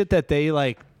all shit that they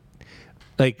like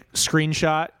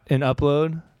screenshot and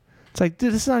upload. It's like,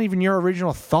 dude, this is not even your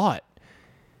original thought.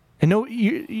 And no,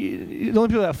 the only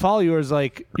people that follow you is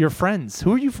like your friends.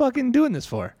 Who are you fucking doing this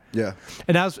for? Yeah.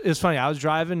 And it's funny. I was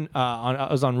driving I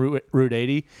was on Route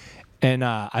 80, and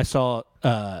I saw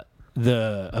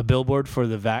a billboard for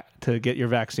to get your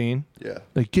vaccine. Yeah.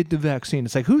 Like, get the vaccine.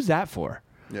 It's like, who's that for?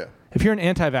 Yeah. If you're an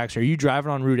anti-vaxxer, are you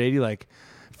driving on Route 80 like,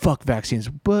 fuck vaccines?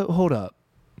 But hold up,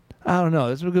 I don't know.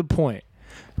 That's a good point.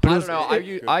 But I it was-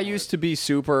 don't know. I used to be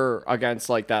super against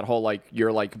like that whole like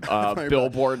you're like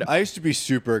billboard. I used to be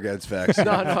super against vaccines.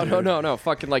 No.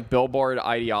 Fucking like billboard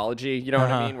ideology. You know what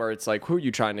I Uh-huh. mean? Where it's like, who are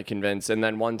you trying to convince? And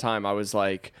then one time I was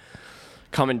like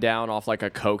coming down off like a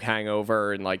coke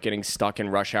hangover and like getting stuck in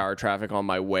rush hour traffic on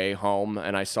my way home,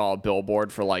 and I saw a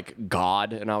billboard for like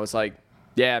God, and I was like,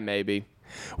 yeah, maybe.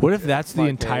 What if that's the Fuck,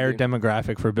 entire maybe.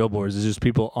 demographic for billboards? Is just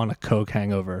people on a coke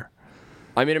hangover?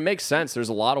 I mean, it makes sense. There's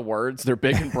a lot of words. They're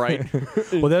big and bright.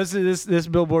 Well, this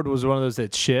billboard was one of those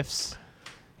that shifts,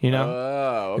 you know.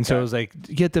 Oh, okay. And so it was like,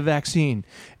 get the vaccine,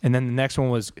 and then the next one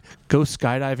was go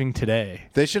skydiving today.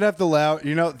 They should have the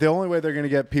the only way they're going to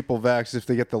get people vaxxed is if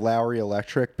they get the Lowry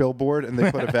Electric billboard and they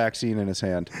put a vaccine in his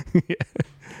hand.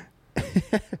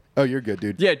 Oh, you're good,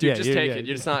 dude. Yeah, dude, Yeah, just yeah, take yeah. it.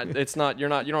 It's not. It's not. You're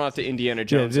not. You don't have to Indiana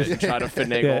Jones it and try to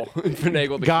finagle.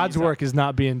 Finagle the God's keys out. work is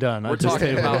not being done. We're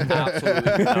talking about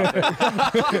absolutely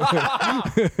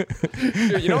nothing.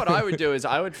 Dude, you know what I would do is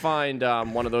I would find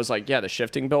one of those like the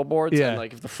shifting billboards. Yeah. And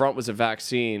like if the front was a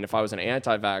vaccine, if I was an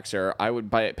anti-vaxxer, I would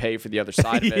pay for the other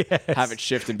side of it, Yes. have it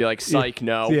shift and be like, psych,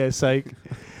 no. Yeah, psych.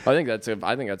 I think that's a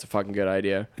fucking good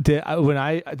idea. I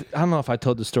don't know if I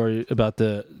told the story about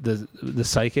the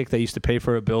psychic that used to pay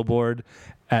for a billboard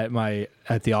at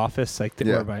the office. Like,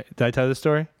 Yeah. did I tell the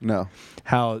story? No.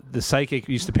 How the psychic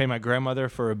used to pay my grandmother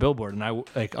for a billboard, and I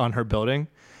like on her building,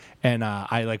 and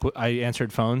I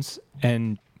answered phones,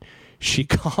 and she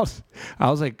called.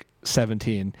 I was like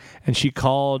 17, and she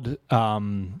called.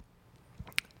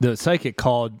 The psychic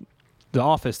called the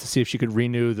office to see if she could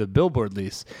renew the billboard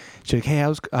lease. She's like,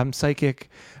 "Hey, I'm psychic."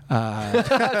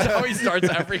 That's how he starts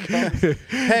every call.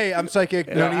 Hey, I'm psychic.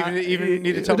 Don't even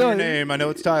need to tell me your name. I know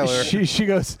it's Tyler. She's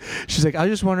like, I was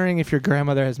just wondering if your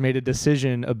grandmother has made a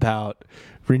decision about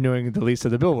renewing the lease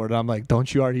of the billboard. And I'm like,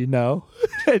 don't you already know?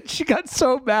 And she got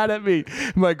so mad at me.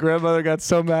 My grandmother got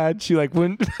so mad. She like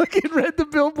wouldn't fucking read the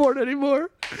billboard anymore.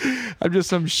 I'm just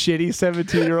some shitty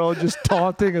 17-year-old just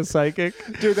taunting a psychic.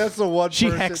 Dude, that's the one. She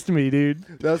person, hexed me, dude.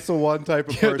 That's the one type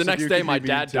of person. The next you day, can my be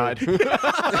dad mean to. died.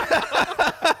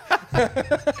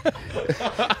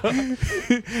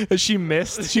 She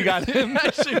missed. She got him.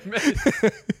 She missed.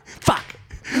 Fuck.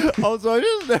 Also, I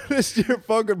just noticed your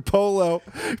fucking polo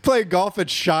playing golf at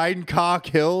Shinecock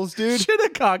Hills, dude.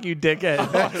 Shinnecock, you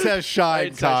dickhead. That says Shinecock,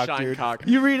 It says dude. Shinecock.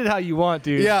 You read it how you want,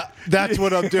 dude. Yeah, that's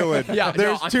what I'm doing. Yeah,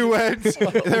 there's no, two ends.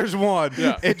 There's one.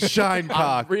 Yeah. It's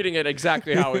Shinecock. I'm reading it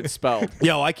exactly how it's spelled.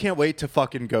 Yo, I can't wait to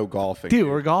fucking go golfing. Dude,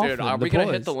 we're golfing. Dude, are we the going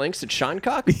to boys. hit the links at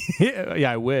Shinecock? Yeah,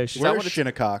 I wish. that Where's what it's-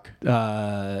 Shinnecock?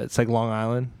 It's like Long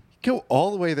Island. Go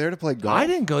all the way there to play golf. I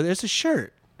didn't go there. It's a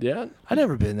shirt. Yeah. I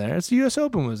never been there. It's the U.S.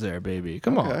 Open was there, baby.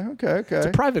 Come on. Okay. It's a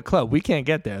private club. We can't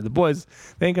get there. The boys,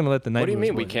 they ain't gonna let the night. What do you moves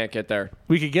mean we boys- can't get there?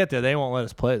 We could get there. They won't let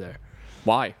us play there.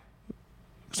 Why?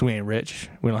 Cause we ain't rich.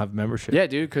 We don't have membership. Yeah,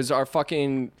 dude, because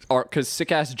because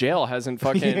sick ass jail hasn't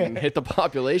fucking hit the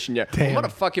population yet. I'm Damn. gonna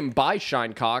fucking buy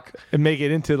Shinecock And make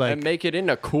it into like and make it in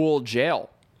a cool jail.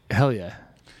 hell yeah.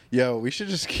 Yo, we should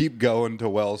just keep going to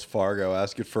Wells Fargo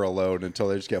asking for a loan until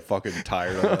they just get fucking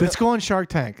tired of it. Let's go on Shark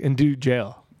Tank and do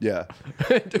jail. Yeah.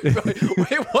 Dude,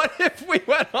 wait, what if we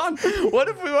went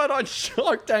on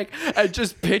Shark Tank and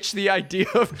just pitched the idea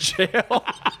of jail?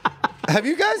 Have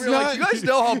you guys We're not? like, you guys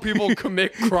know how people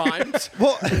commit crimes?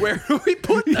 Well, Where do we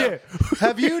put them? Yeah.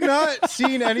 have you not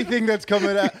seen anything that's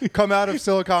come out of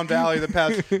Silicon Valley the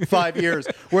past 5 years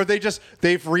where they've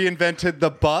reinvented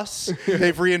the bus,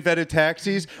 they've reinvented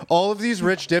taxis. All of these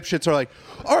rich dipshits are like,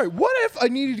 all right, what if I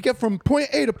needed to get from point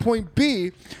A to point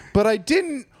B, but I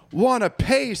didn't want to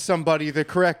pay somebody the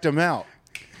correct amount?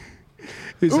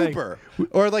 It's like- Uber,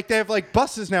 or like they have like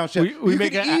buses now. And shit. We you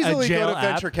make could a easily jail go to app.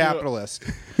 venture capitalist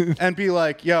and be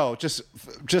like, "Yo, just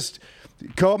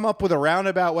come up with a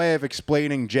roundabout way of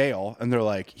explaining jail," and they're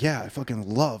like, "Yeah, I fucking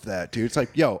love that, dude." It's like,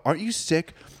 "Yo, aren't you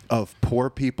sick of poor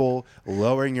people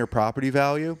lowering your property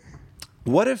value?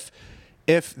 What if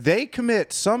they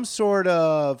commit some sort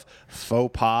of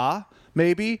faux pas,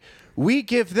 maybe we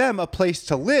give them a place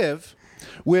to live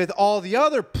with all the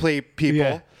other people."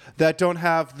 Yeah. That don't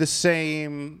have the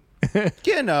same,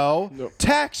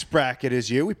 tax bracket as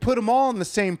you. We put them all in the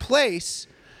same place,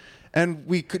 and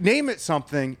we could name it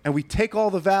something, and we take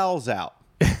all the vowels out.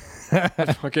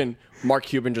 Fucking Mark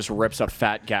Cuban just rips a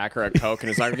fat gacker at Coke and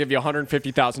is like, I'll give you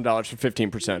 $150,000 for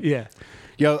 15%. Yeah.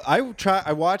 Yo, I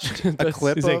watched a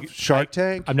clip He's of like, Shark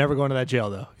Tank. I'm never going to that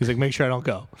jail though. He's like, make sure I don't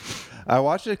go. I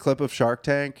watched a clip of Shark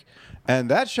Tank,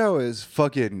 and that show is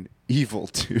fucking evil,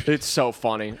 dude. It's so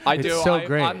funny. I'm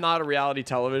great. not a reality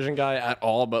television guy at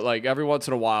all, but like every once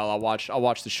in a while, I'll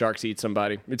watch the sharks eat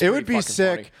somebody. It's It pretty would be fucking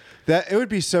sick. funny. It would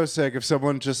be so sick if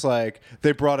someone just like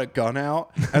they brought a gun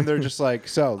out and they're just like,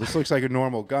 so this looks like a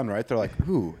normal gun, right? They're like,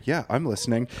 ooh, yeah, I'm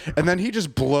listening. And then he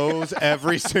just blows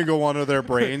every single one of their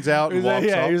brains out and walks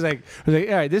Yeah, off. he was like, all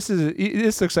right, this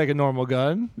looks like a normal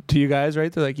gun to you guys,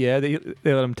 right? They're like, yeah, they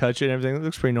let him touch it and everything. It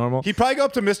looks pretty normal. He'd probably go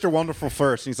up to Mr. Wonderful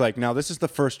first. And he's like, now this is the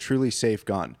first truly safe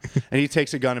gun. And he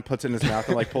takes a gun and puts it in his mouth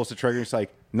and like pulls the trigger. And he's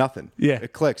like, nothing. Yeah.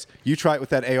 It clicks. You try it with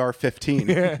that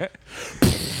AR-15.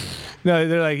 No,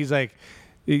 they're like, he's like,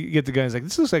 you get the gun. He's like,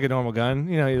 this looks like a normal gun.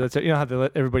 You know, you don't have to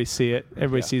let everybody see it.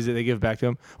 Everybody sees it. They give it back to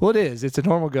him. Well, it is. It's a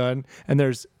normal gun, and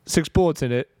there's 6 bullets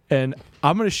in it. And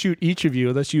I'm gonna shoot each of you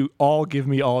unless you all give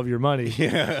me all of your money.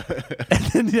 Yeah. And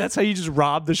then that's how you just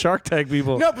rob the Shark Tank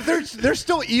people. No, but they're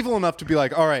still evil enough to be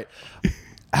like, all right,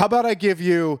 how about I give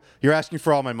you? You're asking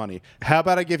for all my money. How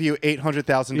about I give you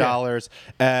 $800,000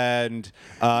 and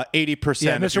 80%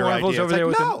 Yeah, of Mr. your Wonderful's idea? over there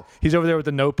with no. he's over there with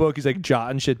the notebook. He's like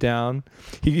jotting shit down.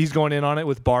 He's going in on it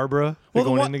with Barbara. They're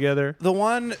going in together. The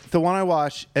one I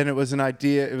watched, and it was an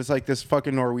idea. It was like this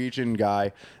fucking Norwegian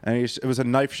guy, and it was a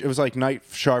knife. It was like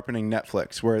knife sharpening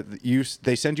Netflix, where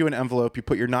they send you an envelope, you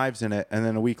put your knives in it, and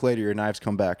then a week later your knives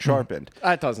come back sharpened.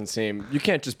 That doesn't seem. You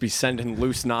can't just be sending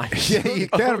loose knives. Yeah, you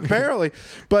can apparently,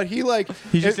 but he like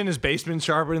He's just in his basement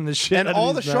sharpening the shit. and out of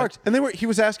all the these knives. sharks, and he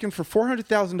was asking for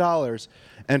 $400,000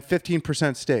 and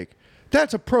 15% stake.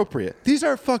 That's appropriate. These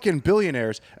are fucking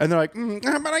billionaires, and they're like,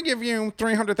 how about I give you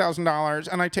 $300,000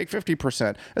 and I take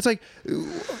 50%? It's like,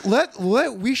 let's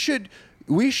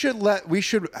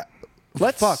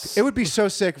fuck. It would be so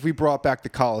sick if we brought back the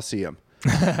Coliseum.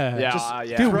 Yeah,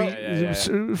 yeah.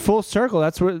 Dude, yeah. full circle.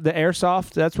 That's where the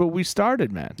airsoft. That's what we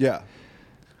started, man. Yeah.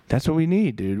 That's what we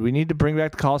need, dude. We need to bring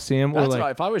back the Coliseum. Or That's like,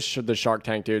 right. If I was the Shark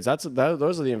Tank dudes,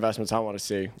 those are the investments I want to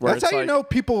see. Where That's it's how you like, know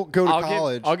people go to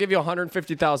college. I'll give you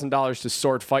 $150,000 to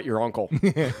sword fight your uncle.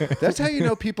 That's how you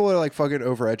know people are like fucking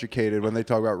overeducated when they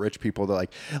talk about rich people. They're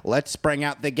like, let's bring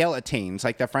out the guillotines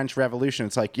like the French Revolution.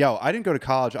 It's like, yo, I didn't go to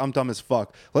college. I'm dumb as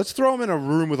fuck. Let's throw them in a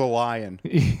room with a lion.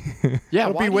 Yeah,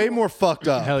 It'll be way more fucked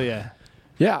up. hell yeah.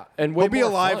 Yeah, and way He'll be more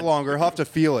alive fun. longer. He'll have to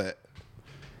feel it.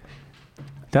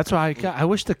 That's why I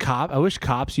wish I wish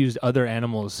cops used other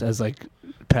animals as like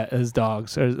as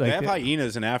dogs or like They have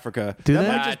hyenas in Africa. Do that they?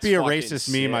 might just That's be a fucking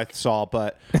racist meme I sick. saw,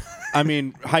 but I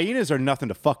mean, hyenas are nothing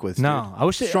to fuck with. No, dude. I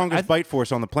wish they- strongest bite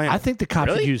force on the planet. I think the cops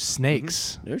Really? would use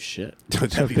snakes. No shit.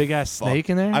 That'd A be big ass fucked. snake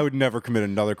in there. I would never commit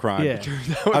another crime. Yeah.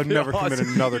 I would never commit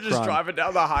another You're just crime. driving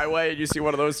down the highway and you see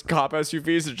one of those cop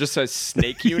SUVs that just says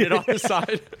snake unit on the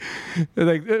side.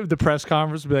 Like the press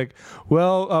conference would be like,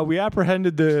 well, we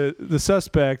apprehended the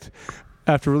suspect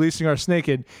after releasing our snake,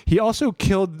 and he also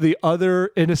killed the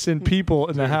other innocent people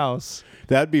in the house.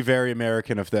 That'd be very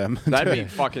American of them. That'd be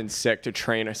fucking sick to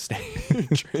train a snake.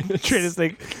 Train a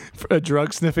snake, a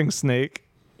drug sniffing snake.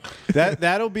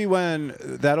 that'll be when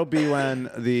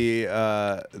the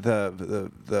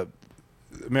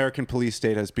American police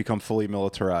state has become fully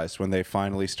militarized, when they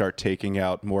finally start taking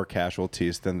out more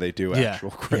casualties than they do Yeah, actual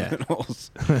yeah.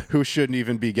 criminals who shouldn't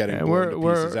even be getting And blown to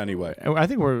pieces anyway. I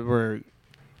think we're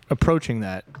approaching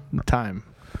that time.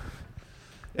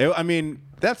 I mean,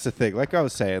 that's the thing. Like I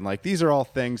was saying, like these are all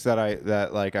things that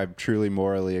I'm truly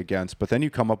morally against. But then you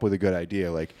come up with a good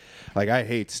idea. Like I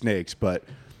hate snakes, but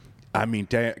I mean,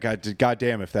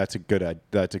 goddamn, if that's a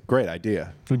great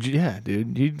idea. Yeah,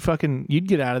 dude, you'd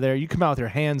get out of there. You'd come out with your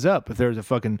hands up if there was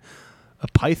a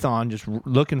python just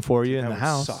looking for you in That the would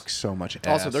house. suck so much ass.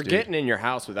 Also, they're dude. getting in your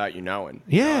house without you knowing.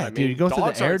 Yeah, You know what I dude, mean? you go through the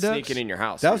Dogs air aren't ducts. sneaking in your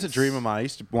house. That was a It's- dream of mine. I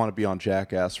used to want to be on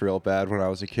Jackass real bad when I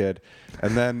was a kid,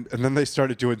 and then they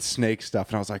started doing snake stuff,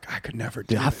 and I was like, I could never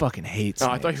do Dude, I it. fucking hate Oh,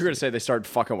 snakes. I thought you were gonna say they started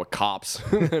fucking with cops,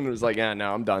 and it was like, yeah,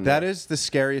 no, I'm done. That is the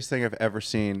scariest thing I've ever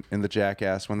seen in the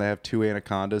Jackass, when they have two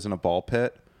anacondas in a ball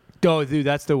pit. Oh, dude,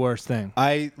 that's the worst thing.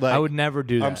 I would never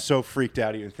do that. I'm so freaked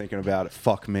out even thinking about it.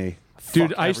 Fuck me,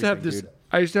 Dude, Fuck I used to have everything, this. dude.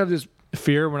 I used to have this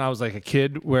fear when I was like a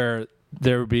kid, where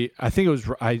there would be. I think it was.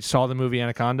 I saw the movie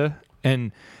Anaconda,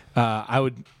 and I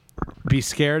would be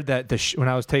scared that when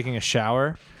I was taking a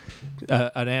shower,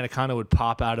 an anaconda would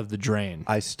pop out of the drain.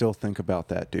 I still think about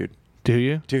that, dude. Do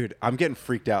you? Dude, I'm getting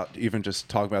freaked out even just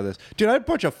talking about this. Dude, I had a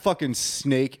bunch of fucking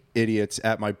snake idiots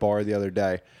at my bar the other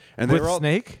day, and they With were all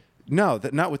snake? No,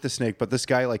 not with the snake, but this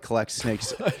guy like collects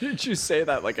snakes. Why did you say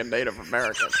that like a Native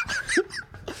American?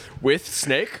 With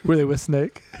snake? Were they with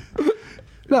snake?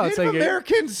 No, it's Native like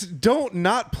Americans don't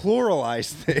not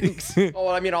pluralize things. Oh,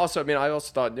 I also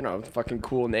thought, fucking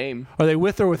cool name. are they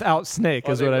with or without snake?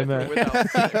 Is Are what they I with or meant.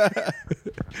 without snake?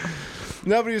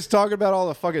 Nobody was talking about all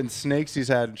the fucking snakes he's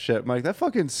had and shit. I'm like, that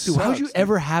fucking Dude, sucks. why would you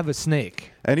ever have a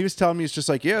snake? And he was telling me, it's just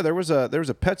like, yeah, there was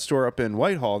a pet store up in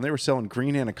Whitehall, and they were selling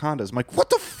green anacondas. I'm like, what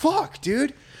the fuck,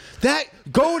 dude?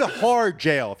 Go to hard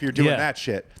jail if you're doing Yeah. that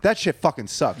shit. That shit fucking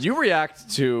sucks. You react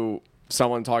to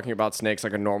someone talking about snakes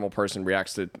like a normal person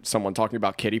reacts to someone talking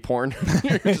about kitty porn.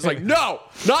 You're just like, no,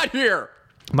 not here.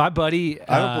 My buddy.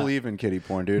 I don't believe in kitty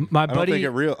porn, dude. my I don't buddy-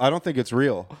 think it's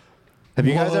real. Have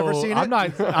you guys ever Whoa, seen it? I'm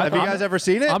not. Have you guys ever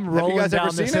seen it? I'm Have rolling you guys down ever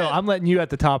seen this hill. it? I'm letting you at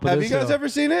the top of Have this you guys hill. ever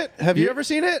seen it? Have you ever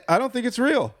seen it? I don't think it's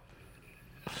real.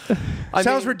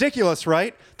 Sounds ridiculous,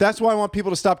 right? That's why I want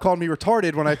people to stop calling me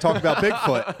retarded when I talk about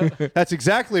Bigfoot. That's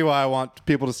exactly why I want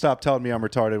people to stop telling me I'm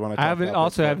retarded when I talk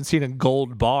about Bigfoot. haven't seen a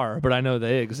gold bar, but I know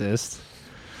they exist.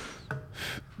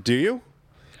 Do you?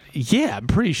 Yeah, I'm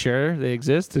pretty sure they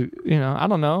exist. I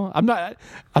don't know. I'm not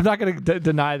going to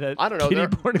deny that. I don't know. kitty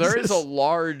porn There is a exists.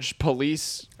 large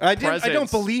police I presence don't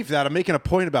believe that. I'm making a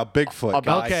point about Bigfoot.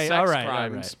 about guys. Okay, sex all right,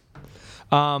 crimes.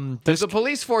 There's If the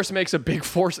police force makes a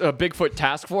Bigfoot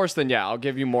task force, then yeah, I'll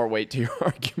give you more weight to your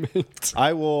argument.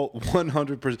 I will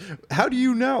 100%. How do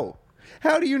you know?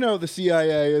 How do you know the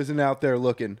CIA isn't out there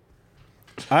looking?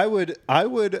 I would,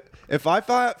 if I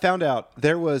found out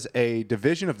there was a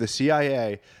division of the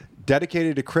CIA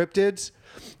dedicated to cryptids,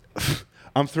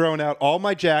 I'm throwing out all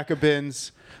my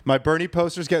Jacobins. My Bernie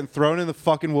poster's getting thrown in the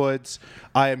fucking woods.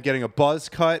 I am getting a buzz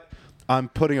cut. I'm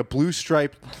putting a blue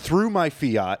stripe through my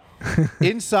Fiat,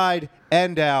 inside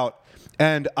and out,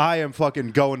 and I am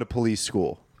fucking going to police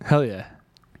school. hell yeah.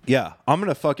 Yeah, I'm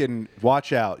gonna fucking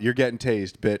watch out. You're getting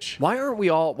tased, bitch. Why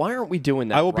aren't we doing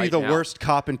that? I will be right the now? worst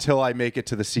cop until I make it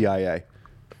to the CIA.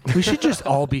 We should just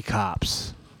all be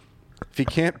cops. If you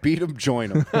can't beat them, join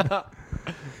them.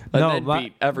 And No, then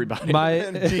beat everybody. my-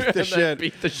 And beat the then shit,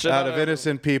 beat the shit out out of of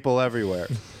innocent people everywhere.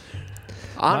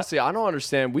 Honestly, I don't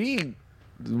understand.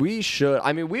 We should.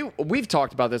 I mean, we've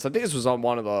talked about this. I think this was on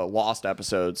one of the Lost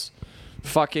episodes.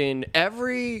 Fucking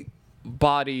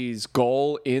everybody's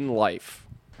goal in life,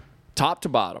 top to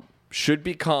bottom, should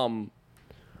become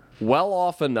well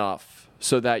off enough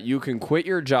so that you can quit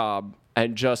your job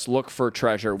and just look for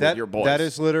treasure with your boys. That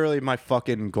is literally my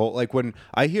fucking goal. Like when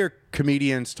I hear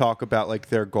comedians talk about like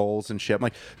their goals and shit, I'm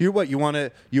like, you want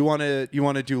to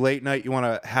do late night, you want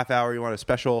a half hour, you want a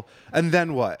special, and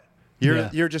then what?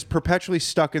 You're just perpetually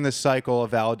stuck in this cycle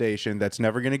of validation that's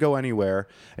never going to go anywhere,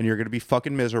 and you're going to be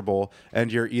fucking miserable,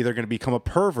 and you're either going to become a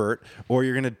pervert or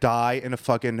you're going to die in a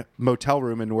fucking motel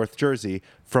room in North Jersey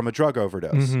from a drug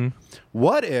overdose.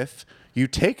 What if you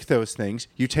take those things,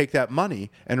 you take that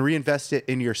money and reinvest it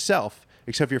in yourself,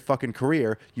 except for your fucking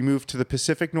career, you move to the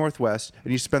Pacific Northwest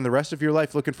and you spend the rest of your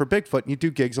life looking for Bigfoot and you do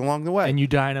gigs along the way. And you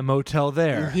die in a motel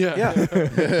there. Yeah,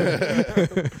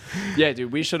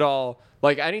 dude, we should all,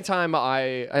 like, anytime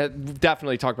I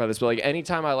definitely talk about this, but like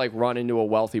anytime I like run into a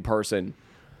wealthy person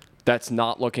that's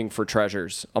not looking for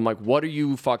treasures, I'm like, what are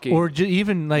you fucking, Or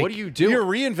even like, what are you doing? You're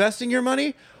reinvesting your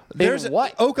money?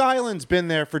 what? Oak Island's been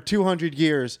there for 200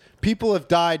 years. People have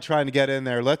died trying to get in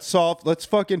there. Let's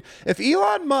fucking, if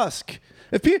Elon Musk,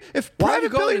 if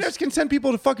private billionaires can send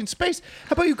people to fucking space,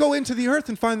 how about you go into the earth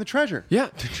and find the treasure? Yeah,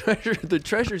 the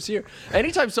treasure's here.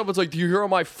 Anytime someone's like, do you hear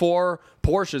my 4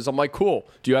 Porsches? I'm like, cool.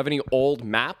 Do you have any old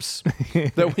maps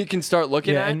that we can start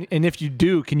looking at? and if you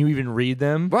do, can you even read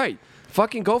them? Right.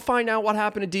 Fucking go find out what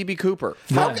happened to DB Cooper.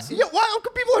 Why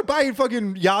come people are buying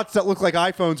fucking yachts that look like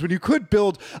iPhones when you could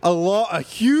build a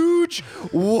huge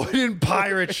wooden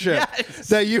pirate ship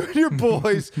that you and your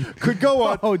boys could go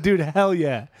on? Oh, dude, hell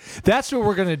yeah. That's what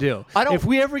we're going to do. If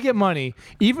we ever get money,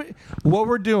 even what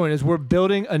we're doing is we're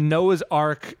building a Noah's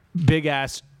Ark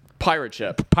big-ass pirate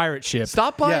ship.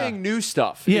 Stop buying new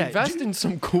stuff. Yeah, Invest in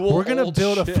some cool. We're gonna old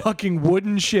build shit. a fucking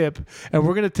wooden ship, and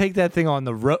we're gonna take that thing on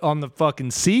the fucking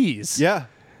seas. Yeah.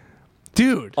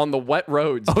 Dude. On the wet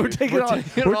roads. We're dude. taking on.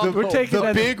 We're taking The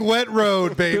that big wet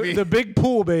road, baby. the big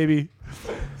pool, baby.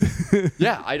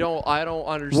 Yeah, I don't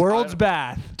understand. World's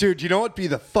bath. Dude, you know what'd be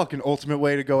the fucking ultimate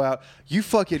way to go out? You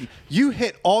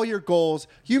hit all your goals.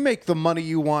 You make the money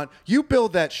you want. You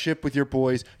build that ship with your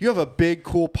boys. You have a big,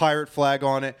 cool pirate flag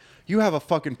on it. You have a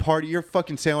fucking party. You're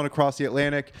fucking sailing across the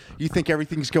Atlantic. You think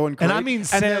everything's going great. And I mean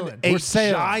sailing. And then We're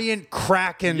sailing. giant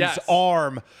kraken's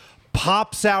arm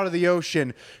pops out of the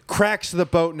ocean, cracks the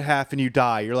boat in half, and you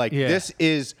die. You're like, this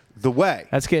is the way.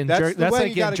 That's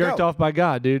like getting jerked off by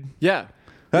God, dude. Yeah.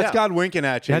 That's God winking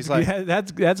at you. That's Like,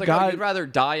 God. oh, you'd rather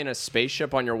die in a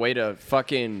spaceship on your way to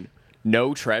fucking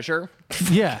no treasure?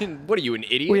 Yeah. What are you, an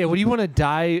idiot? Well, yeah, would you want to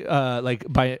die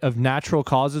of natural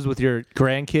causes with your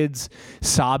grandkids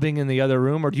sobbing in the other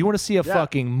room, or do you want to see a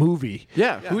fucking movie?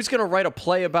 Yeah. Who's gonna write a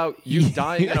play about you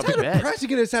dying in a It's kind of bed? depressing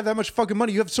to have that much fucking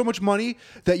money. You have so much money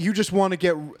that you just want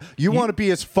to want to be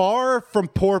as far from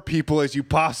poor people as you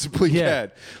possibly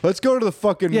can. Let's go to the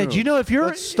fucking Yeah, moon. do you know if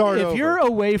you're you're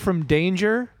away from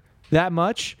danger that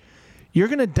much, you're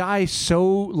gonna die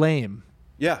so lame.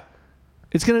 Yeah.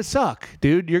 It's gonna suck,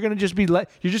 dude. You're gonna just be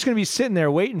you're just gonna be sitting there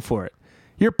waiting for it.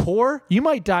 You're poor, you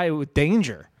might die with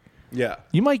danger. Yeah.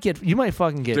 You might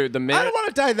fucking get. Dude, the I minute don't want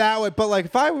to die that way, but like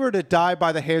if I were to die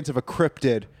by the hands of a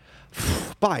cryptid,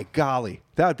 by golly,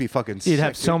 that would be fucking sick. You'd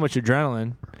have so much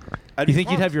adrenaline. I'd You be think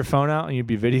you'd pumped. have your phone out and you'd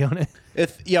be videoing it?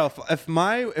 If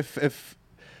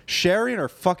Sherry and her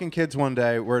fucking kids one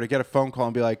day were to get a phone call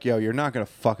and be like, yo, you're not gonna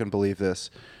fucking believe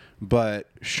this, but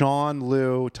Sean,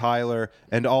 Lou, Tyler,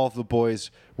 and all of the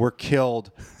boys were killed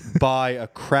by a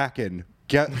kraken.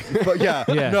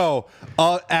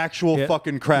 Actual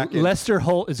fucking kraken. Lester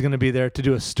Holt is going to be there to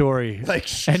do a story Like,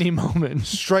 any moment.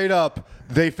 Straight up,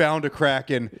 they found a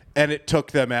kraken and it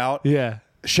took them out. Yeah.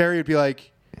 Sherry would be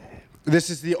like, this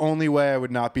is the only way I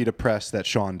would not be depressed that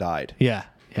Sean died. Yeah.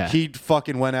 Yeah. He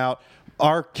fucking went out.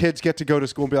 Our kids get to go to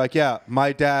school and be like, yeah,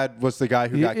 my dad was the guy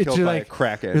who got killed by a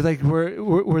kraken. You're like,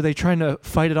 were they trying to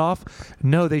fight it off?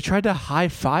 No, they tried to high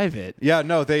five it. Yeah,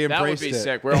 no, they that would embraced be it.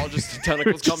 sick. We're all just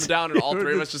tentacles coming down, and all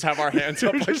three of us just have our hands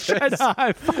up like Just trying this. to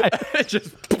high five.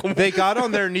 Just They got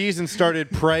on their knees and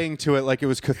started praying to it like it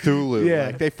was Cthulhu. Yeah.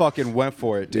 Like they fucking went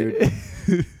for it, dude.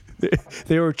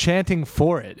 They were chanting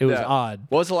for it. It was odd.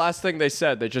 What was the last thing they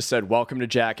said? They just said, "Welcome to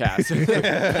Jackass."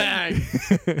 Bang!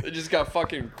 They just got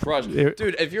fucking crushed,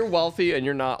 dude. If you're wealthy and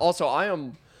you're not, also I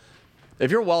am.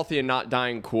 If you're wealthy and not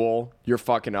dying cool, you're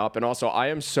fucking up. And also, I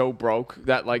am so broke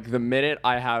that like the minute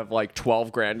I have like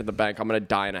 12 grand in the bank, I'm gonna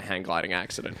die in a hang gliding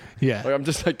accident. Yeah. Like, I'm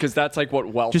just like, because that's like what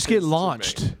wealth. Just is get to me.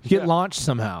 launched. Get launched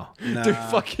somehow. Dude,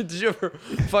 fucking, did you ever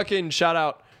fucking shout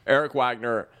out Eric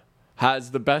Wagner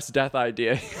has the best death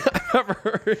idea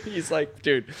remember he's like,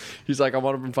 dude, he's like, I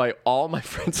want to invite all my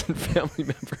friends and family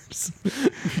members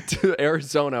to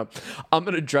Arizona. I'm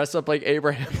going to dress up like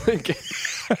Abraham Lincoln.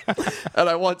 And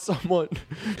I want someone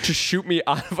to shoot me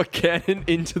out of a cannon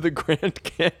into the Grand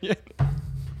Canyon.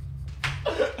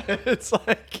 It's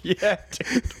like, yeah,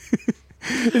 dude.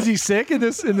 Is he sick in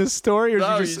this story, or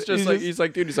No, is he he's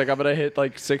like, dude, he's like, I'm gonna hit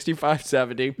like 65,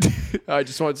 70. I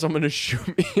just want someone to shoot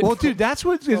me. Well, dude, that's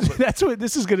what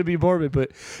this is gonna be morbid.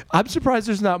 But I'm surprised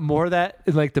there's not more of that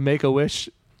in like the Make-A-Wish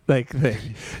like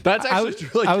thing. That's I actually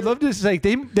would, really I would love to say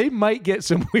they might get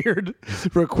some weird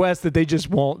requests that they just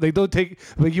won't. They don't take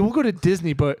like you will go to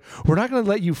Disney, but we're not gonna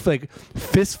let you like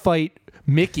fist fight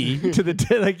Mickey to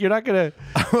the like you're not gonna.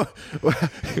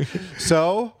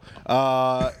 So,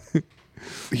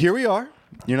 here we are.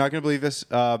 You're not going to believe this.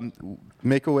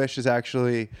 Make-A-Wish is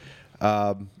actually,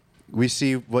 we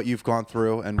see what you've gone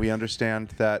through, and we understand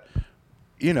that,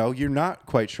 you know, you're not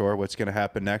quite sure what's going to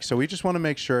happen next. So we just want to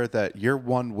make sure that your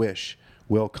one wish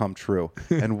will come true.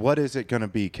 And what is it going to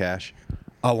be, Cash?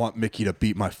 I want Mickey to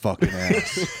beat my fucking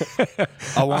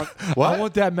ass. I want what? I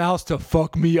want that mouse to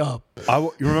fuck me up.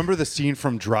 You remember the scene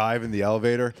from Drive in the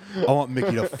elevator? I want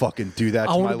Mickey to fucking do that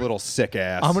to my little sick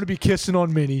ass. I'm gonna be kissing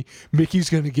on Minnie. Mickey's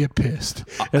gonna get pissed,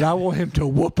 and I want him to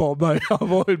whoop all my. I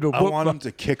want him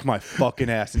to kick my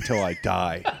fucking ass until I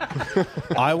die.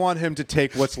 I want him to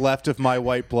take what's left of my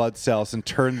white blood cells and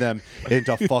turn them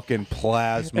into fucking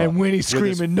plasma. And Winnie with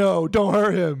screaming, "No, don't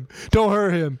hurt him! Don't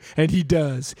hurt him!" And he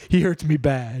does. He hurts me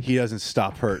bad. He doesn't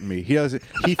stop hurting me. He doesn't.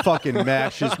 He fucking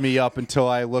mashes me up until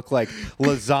I look like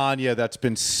lasagna that's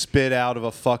been spit out of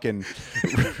a fucking.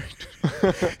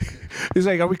 He's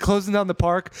like, "Are we closing down the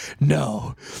park?"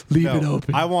 No, leave it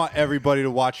open. I want everybody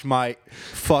to watch my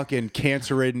fucking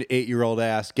cancer-ridden 8-year-old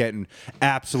ass getting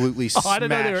absolutely smashed I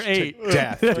didn't know they were 8. to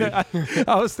death. Dude.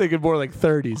 I was thinking more like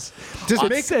 30s. Just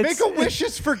It's- Make-A-Wish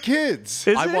is for kids.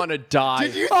 Is I it? want to die.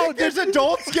 Did you think there's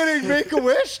adults getting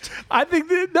Make-A-Wished? I think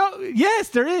that, no. Yes,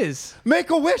 there is.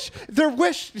 Make-A-Wish.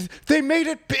 They made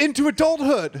it into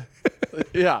adulthood.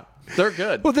 Yeah, they're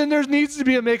good. Well, then there needs to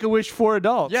be a Make-A-Wish for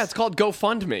adults. Yeah, it's called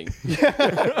GoFundMe.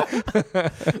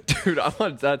 Dude,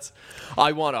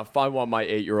 I want my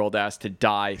 8-year-old ass to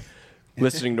die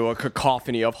listening to a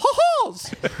cacophony of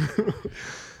ha-has.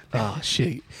 Oh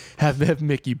shit! Have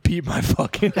Mickey beat my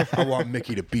fucking. I want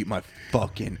Mickey to beat my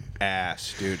fucking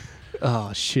ass, dude.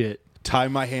 Oh shit! Tie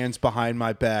my hands behind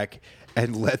my back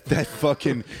and let that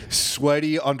fucking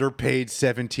sweaty, underpaid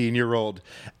 17-year-old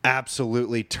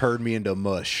absolutely turn me into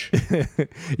mush.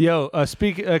 Yo,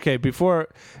 okay, before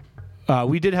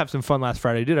we did have some fun last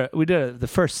Friday. We did the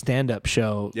first stand-up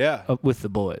show. Yeah. With the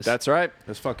boys. That's right.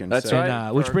 That's fucking That's sick. right.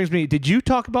 And, which brings me. Did you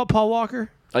talk about Paul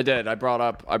Walker? I did. I brought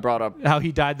up. How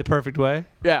he died the perfect way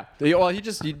Yeah. Well, he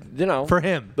you know. for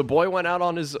him. The boy went out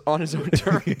on his own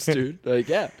terms, dude. Like,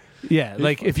 yeah. Yeah,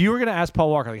 like if you were gonna ask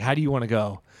Paul Walker, like, how do you want to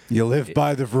go? You live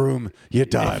by the vroom, you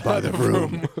die by the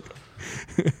vroom.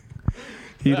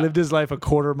 He lived his life a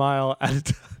quarter mile at a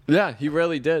time. Yeah, he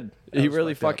really did. He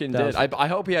really fucked up. fucking That did. was I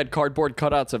hope he had cardboard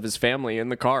cutouts of his family in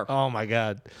the car. Oh my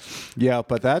God! Yeah,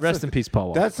 but that's Rest in peace, Paul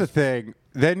Walker. That's the thing.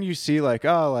 Then you see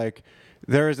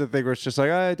there is a thing where it's just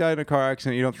like, I died in a car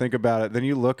accident. You don't think about it. Then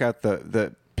you look at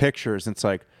the pictures and it's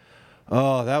like,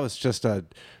 oh, that was just a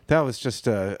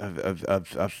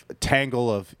tangle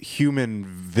of human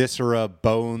viscera,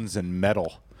 bones, and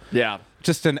metal. Yeah.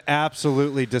 Just an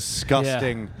absolutely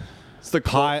disgusting It's the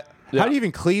pie. Yeah. How do you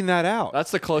even clean that out?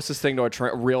 That's the closest thing to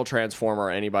a real Transformer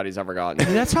anybody's ever gotten. I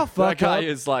mean, that's how That fucked guy up.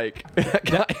 is like, that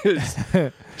guy is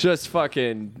just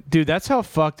fucking. Dude, that's how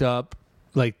fucked up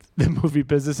like the movie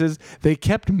business is. They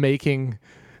kept making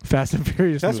Fast and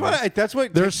Furious That's movies.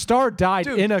 what Their star died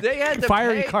Dude, in a they had to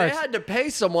fiery pay, car. They had to pay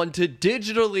someone to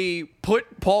digitally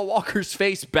put Paul Walker's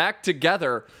face back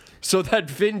together so that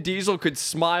Vin Diesel could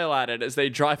smile at it as they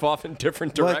drive off in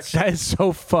different directions. That is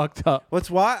so fucked up.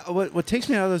 What takes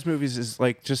me out of those movies is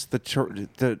like just the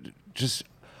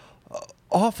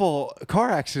awful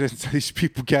car accidents these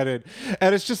people get in,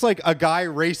 and it's just like a guy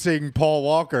racing Paul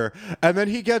Walker, and then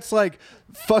he gets like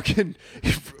fucking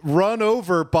run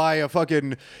over by a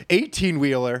fucking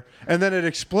 18-wheeler, and then it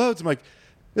explodes. I'm like,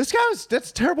 that's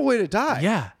a terrible way to die.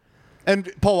 Yeah.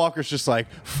 And Paul Walker's just like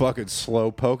fucking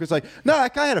slow poke. It's like, no,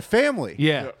 that guy had a family.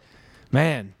 Yeah.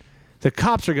 Man, the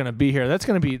cops are going to be here.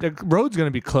 The road's going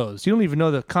to be closed. You don't even know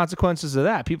the consequences of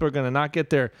that. People are going to not get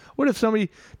their, what if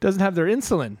somebody doesn't have their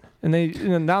insulin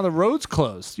and now the road's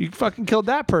closed? You fucking killed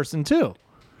that person too.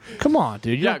 Come on,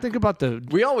 dude. You Yeah. don't think about the,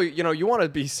 We always, you want to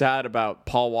be sad about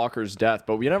Paul Walker's death,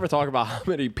 but we never talk about how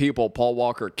many people Paul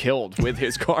Walker killed with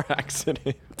his car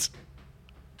accident.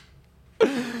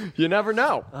 You never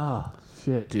know.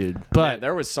 shit, dude. Man, But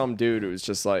there was some dude who was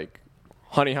just like,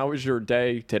 honey, how was your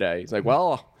day today? He's like,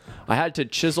 well, I had to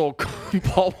chisel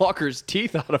Paul Walker's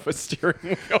teeth out of a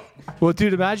steering wheel. well,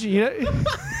 dude, imagine here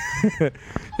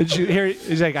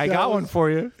he's like, I got one for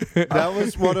you. That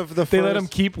was one of the. They let him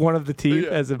keep one of the teeth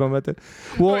Yeah. as a memento.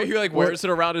 Well, He like wears it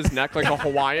around his neck like a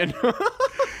Hawaiian.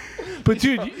 but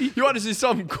dude, You want to see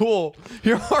something cool?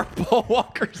 Here are Paul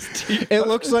Walker's teeth. It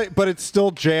looks like, but it's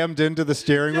still jammed into the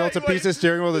steering wheel. It's a Yeah, piece like- of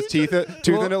steering wheel with his tooth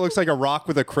in it. Looks like a rock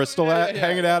with a crystal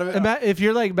hanging out of it. if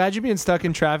you're like, imagine being stuck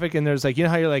in traffic and there's like, you know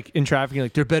how you're like in traffic, you're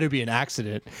like, there better be an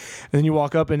accident. And then you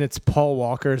walk up and it's Paul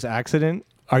Walker's accident.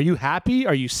 Are you happy?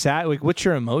 Are you sad? Like, what's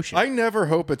your emotion? I never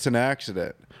hope it's an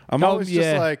accident. I'm Oh, always yeah.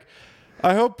 just like,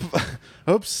 I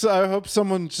hope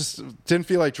someone just didn't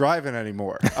feel like driving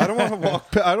anymore. I don't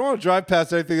want to I don't want to drive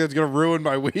past anything that's gonna ruin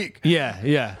my week.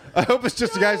 yeah. I hope it's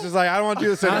just the guy's just like, I don't want to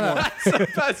do this anymore. That's the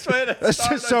best way to That's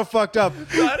start just so fucked up.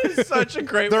 That is such a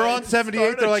great They're way on to 78.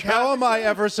 start They're a like, how am I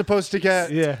ever supposed to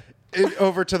get Yeah.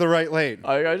 over to the right lane?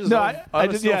 I just No, love, I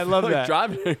just just yeah, I love that.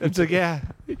 driving. It's like, yeah,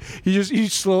 you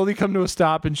slowly come to a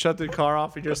stop and shut the car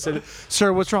off and just sit.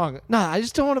 Sir, what's wrong? Nah, I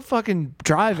just don't want to fucking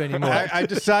drive anymore. I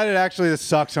decided actually this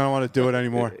sucks. I don't want to do it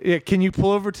anymore. Yeah, can you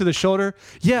pull over to the shoulder?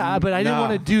 Yeah, but I didn't Nah.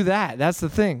 want to do that. That's the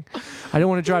thing. I didn't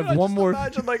want to drive I one just more.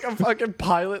 Imagine like a fucking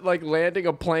pilot like landing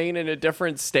a plane in a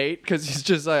different state because he's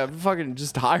just like, I'm fucking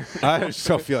just tired. I just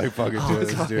don't feel like fucking doing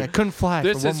this, I dude. couldn't fly.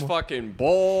 This for one is more. fucking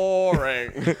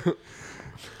boring.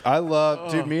 I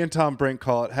love, dude. Me and Tom Brink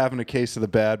call it having a case of the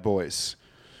bad boys.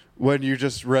 When you're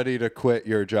just ready to quit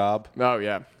your job Oh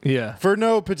yeah, Yeah. for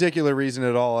no particular reason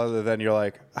at all, other than you're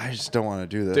like, I just don't want to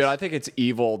do this. dude, I think it's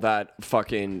evil that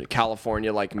fucking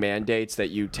California like mandates that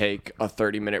you take a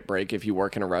 30-minute break if you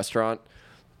work in a restaurant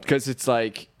because it's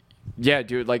like, yeah,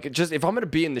 dude, like just if I'm gonna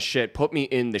be in the shit, put me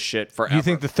in the shit forever. You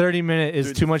think the 30-minute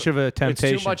is too much of a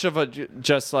temptation? It's too much of a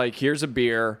just like here's a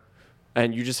beer.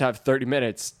 And you just have 30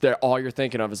 minutes. All you're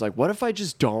thinking of is like, what if I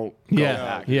just don't go Yeah,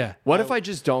 back? yeah. What if I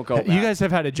just don't go back? You guys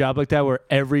have had a job like that where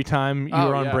every time you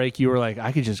were on yeah. break, you were like,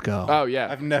 I could just go. Oh yeah.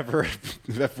 I've never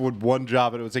I've had one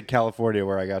job, and it was in California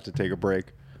where I got to take a break.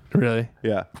 Really?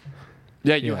 Yeah.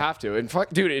 Yeah, you have to. And fuck,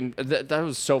 dude, and that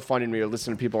was so funny to me to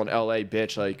listen to people in LA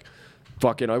bitch like,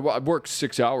 fucking, I work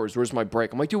 6 hours. Where's my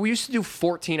break? I'm like, dude, we used to do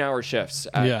 14-hour shifts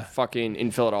at Yeah. fucking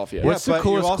in Philadelphia. What's the but you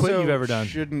coolest quit also you've ever done?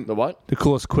 Shouldn't The what? The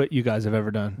coolest quit you guys have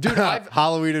ever done. Dude, I've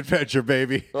Halloween Adventure,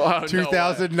 baby. Oh, no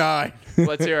 2009.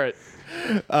 let's hear it.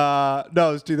 No, it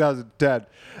was 2010.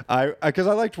 Because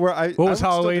I liked where I. What was I would still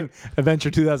Halloween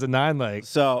Adventure 2009 like?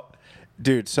 So,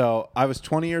 dude, I was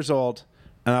 20 years old,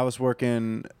 and I was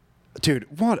working.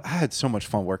 Dude, what? I had so much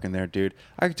fun working there, dude.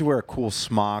 I got to wear a cool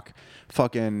smock.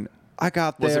 Fucking, I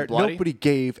got Was it there. bloody? Nobody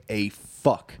gave a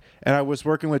fuck, and I was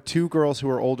working with two girls who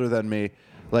were older than me,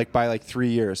 like by like 3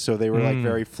 years. So they were like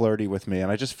very flirty with me,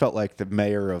 and I just felt like the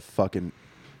mayor of fucking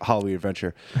Halloween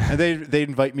Adventure. And they'd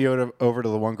invite me over to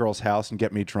the one girl's house and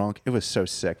get me drunk. It was so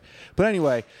sick. But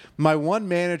anyway, my one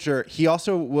manager, he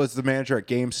also was the manager at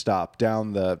GameStop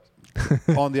down the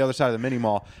on the other side of the mini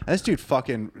mall. And this dude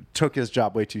fucking took his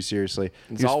job way too seriously.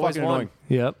 He was always fucking one. annoying.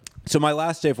 Yep. So my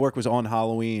last day of work was on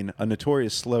Halloween, a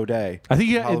notorious slow day. I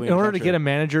think in Halloween order to Adventure. get a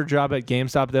manager job at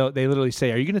GameStop, they literally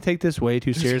say, "Are you going to take this way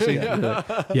too seriously?"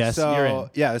 Yes, you're in. So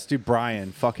yeah, this dude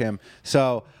Brian, fuck him.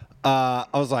 So I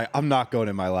was like, I'm not going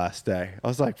in my last day. I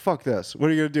was like, fuck this.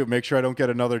 What are you gonna do? Make sure I don't get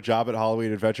another job at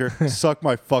Halloween Adventure? Suck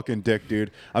my fucking dick,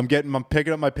 dude. I'm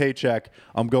picking up my paycheck.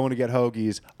 I'm going to get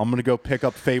hoagies. I'm gonna go pick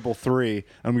up Fable 3. And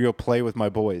I'm gonna go play with my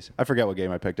boys. I forget what game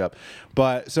I picked up,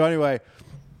 but so anyway,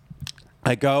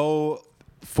 I go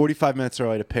 45 minutes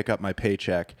early to pick up my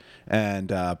paycheck, and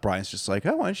Brian's just like,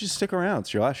 oh, why don't you stick around?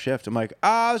 It's your last shift. I'm like,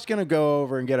 I was gonna go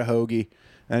over and get a hoagie.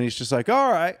 And he's just like,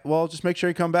 all right, well, just make sure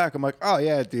you come back. I'm like, oh,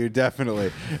 yeah, dude,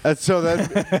 definitely. And so then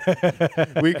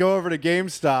we go over to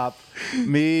GameStop.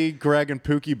 Me, Greg, and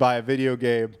Pookie buy a video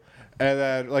game.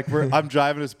 And then I'm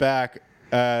driving us back.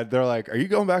 And they're like, are you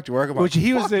going back to work? I'm like, Which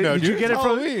he was. "Fuck no, Did you dude, get it's it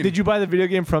from? Halloween." Did you buy the video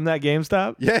game from that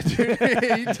GameStop? Yeah,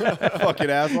 dude, fucking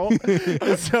asshole.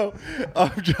 And so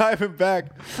I'm driving back.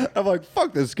 I'm like,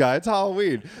 fuck this guy. It's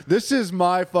Halloween. This is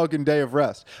my fucking day of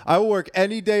rest. I will work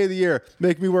any day of the year.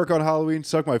 Make me work on Halloween.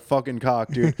 Suck my fucking cock,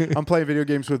 dude. I'm playing video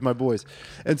games with my boys.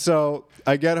 And so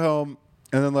I get home,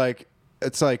 and then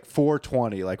it's like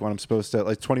 4:20, like when I'm supposed to,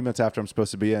 like 20 minutes after I'm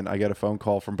supposed to be in, I get a phone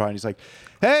call from Brian. He's like,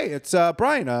 hey, it's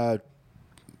Brian.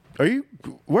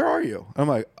 Where are you? I'm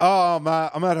like, oh,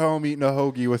 I'm at home eating a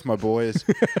hoagie with my boys.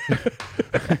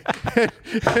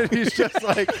 and he's just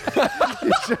like,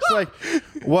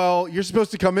 well, you're supposed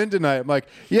to come in tonight. I'm like,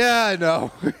 yeah, I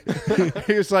know.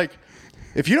 He was like,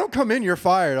 if you don't come in, you're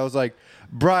fired. I was like,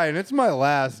 Brian, it's my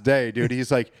last day, dude.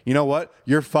 He's like, you know what?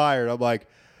 You're fired. I'm like,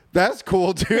 that's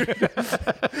cool, dude.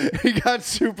 He got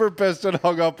super pissed and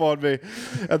hung up on me.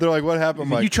 And they're like, what happened?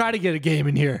 I'm You like, try to get a game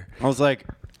in here. I was like,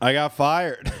 I got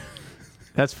fired.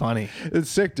 That's funny. It's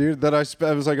sick, dude. Then I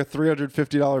spent, it was like a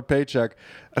 $350 paycheck.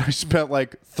 And I spent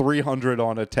like $300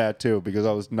 on a tattoo because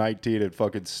I was 19 and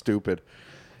fucking stupid.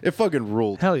 It fucking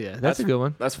ruled. Hell yeah, that's a good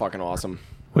one. That's fucking awesome.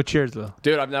 What's yours though?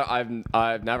 Dude, I've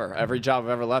never. Every job I've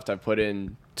ever left, I've put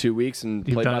in 2 weeks and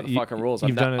played by the fucking rules.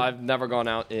 I've never gone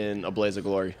out in a blaze of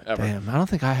glory ever. Damn, I don't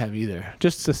think I have either.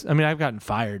 I mean, I've gotten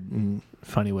fired in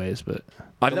funny ways, but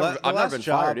I've The never last been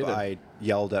job, fired either. I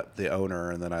yelled at the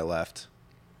owner and then I left.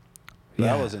 But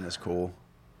Yeah. That wasn't as cool.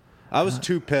 I was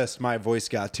too pissed. My voice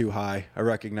got too high. I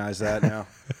recognize that now.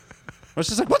 I was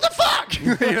just like, what the fuck?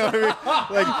 You know what I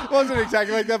mean? Like, it wasn't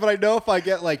exactly like that, but I know if I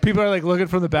get like people are like looking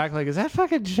from the back, like, is that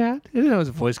fucking Chad? I didn't know his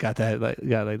voice got like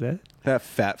that. that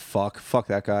fat fuck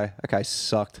that guy. That guy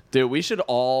sucked. Dude, we should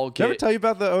all Did I ever get. tell you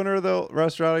about the owner of the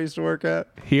restaurant I used to work at?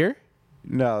 Here?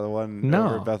 No, the one No.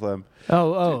 over in Bethlehem.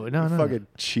 Oh, no. Fucking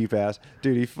cheap ass.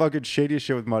 Dude, he fucking shady as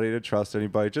shit with money, didn't trust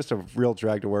anybody. Just a real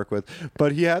drag to work with.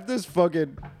 But he had this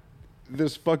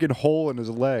fucking hole in his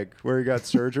leg where he got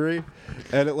surgery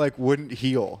and it like wouldn't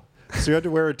heal. So he had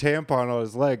to wear a tampon on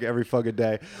his leg every fucking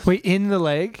day. Wait, in the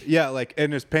leg? Yeah, like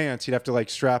in his pants, he'd have to like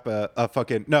strap a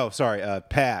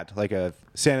pad, like a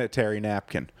sanitary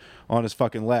napkin on his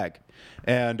fucking leg.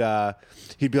 And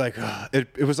he'd be like, "Ugh,"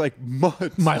 it was like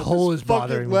months. My of hole his is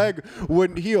bothering me. leg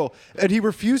wouldn't heal. And he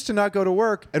refused to not go to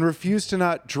work and refused to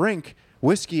not drink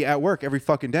whiskey at work every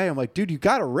fucking day. I'm like, dude, you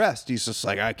gotta rest. He's just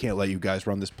like, I can't let you guys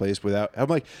run this place without. I'm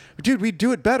like, dude, we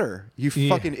do it better, you Yeah.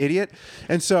 fucking idiot.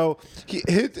 And so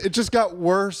it just got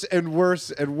worse and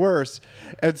worse and worse.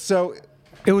 And so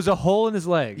It was a hole in his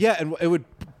leg. yeah, and it would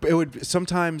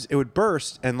sometimes it would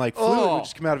burst and like fluid would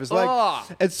just come out of his leg. Oh.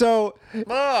 And so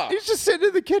Oh. he's just sitting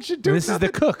in the kitchen doing This is the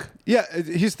nothing. cook. Yeah,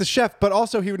 he's the chef, but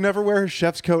also he would never wear his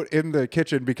chef's coat in the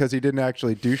kitchen because he didn't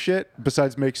actually do shit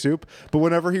besides make soup. But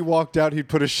whenever he walked out, he'd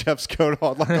put his chef's coat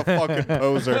on like a fucking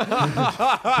poser.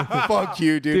 Fuck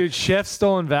you, Dude, chef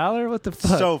stolen valor? What the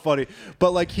fuck? So funny.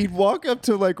 But like he'd walk up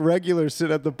to like regulars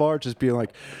sit at the bar just being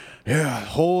like, yeah,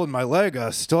 hole in my leg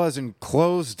still hasn't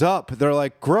closed up. They're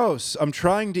like, gross. I'm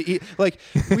trying to eat. Like,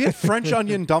 we had French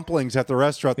onion dumplings at the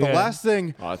restaurant. The Yeah. last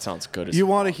thing Oh, that sounds good as you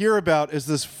want to hear about is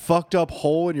this fucked up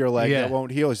hole in your leg Yeah. that won't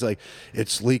heal. He's like,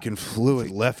 it's leaking fluid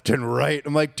left and right.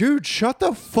 I'm like, dude, shut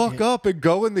the fuck up and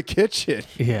go in the kitchen.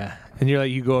 Yeah. And you're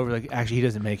like, you go over, like, actually, he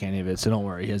doesn't make any of it, so don't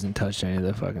worry. He hasn't touched any of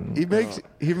the fucking.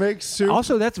 He makes soup.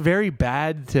 Also, that's very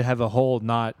bad to have a hole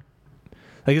not.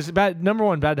 Like, it's bad. Number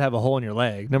one, bad to have a hole in your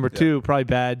leg. Number two, probably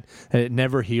bad that it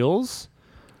never heals.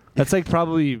 That's like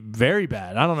probably very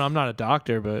bad. I don't know. I'm not a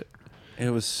doctor, but It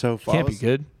was so fun. can't be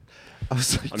good. I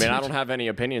was like, I mean, I dude, don't have any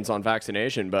opinions on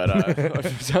vaccination, but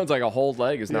it sounds like a whole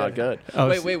leg is not good. Oh,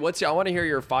 Wait. I want to hear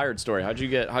your fired story. How'd you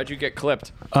get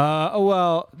clipped?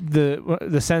 Well,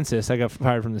 the census. I got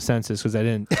fired from the census because I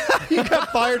didn't. you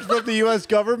got fired from the U.S.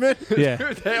 government? Yeah,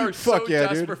 Dude, they are Fuck so yeah,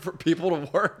 dude. desperate for people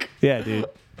to work. yeah, dude.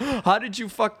 How did you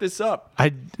fuck this up?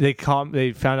 They found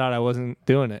out I wasn't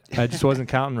doing it. I just wasn't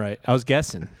counting right. I was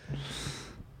guessing.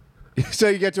 So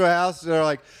you get to a house and they're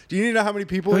like, do you need to know how many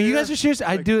people Well, are you here? guys are serious.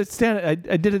 I do it. I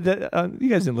did it. You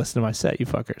guys didn't listen to my set, you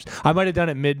fuckers. I might have done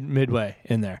it midway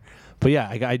in there, but yeah,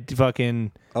 I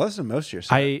fucking. I listen to most of your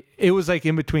stuff. It was like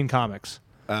in between comics.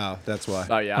 Oh, that's why.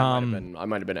 Oh yeah, I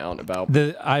might have been out and about.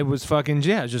 I was fucking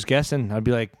I was just guessing. I'd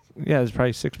be like, yeah, there's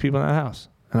probably 6 people in that house,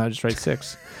 and I just write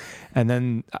 6. And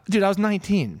then, dude, I was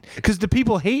 19. Because the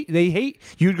people hate.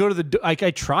 You'd go to the. Like,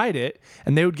 I tried it,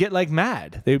 and they would get like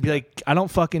mad. They would be like, "I don't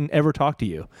fucking ever talk to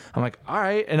you." I'm like, "All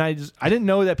right," and I didn't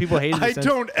know that people hated. I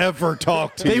don't ever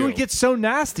talk to They you. would get so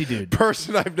nasty, dude.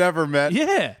 person I've never met.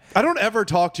 Yeah. I don't ever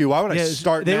talk to you. Why would I Yeah,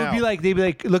 start they now? would be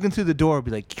like looking through the door,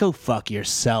 be like, "Go fuck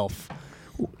yourself,"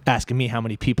 asking me how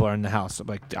many people are in the house. I'm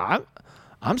like,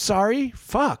 I'm sorry,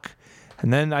 fuck.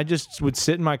 And then I just would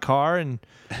sit in my car and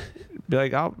be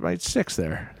like, I'll write 6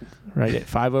 there, write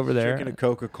 5 over there. Drinking a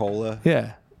Coca-Cola.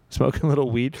 Yeah, smoking a little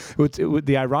weed.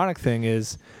 The ironic thing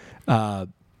is, because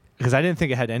I didn't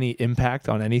think it had any impact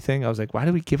on anything. I was like, why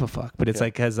do we give a fuck? But it's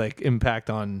like has like impact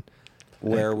on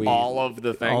Where we all of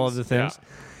the things. all of the things,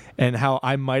 Yeah. and how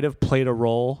I might have played a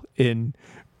role in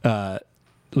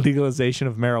legalization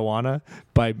of marijuana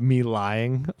by me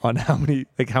lying on how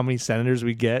many senators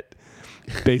we get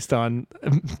based on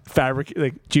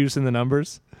juice in the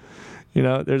numbers. You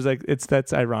know, there's like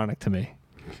that's ironic to me.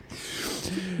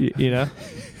 You know,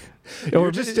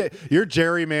 You're you're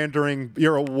gerrymandering.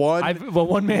 You're a one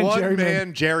man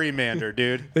gerrymander. gerrymander,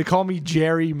 dude. They call me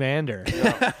Jerry Mander.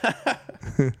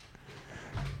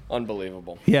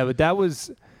 Unbelievable. Yeah, but that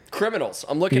was Criminals.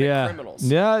 I'm looking at criminals.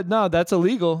 Yeah, no, that's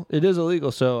illegal. It is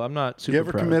illegal, so I'm not super You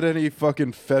ever proud. commit any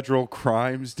fucking federal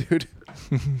crimes, dude?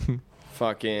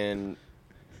 Fucking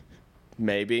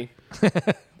maybe.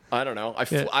 I don't know. I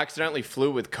accidentally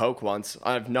flew with coke once.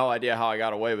 I have no idea how I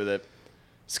got away with it.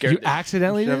 Scared You the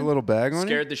accidentally You have a did? little bag on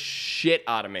scared the shit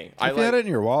out of me. you? If you had it in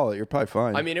your wallet, you're probably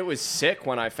fine. I mean, it was sick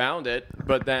when I found it,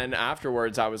 but then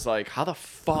afterwards I was like, how the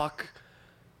fuck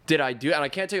did I do it? And I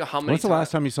can't tell you how many when's the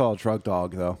last time you saw a drug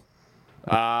dog, though?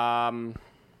 I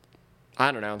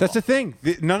don't know. That's the thing.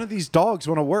 None of these dogs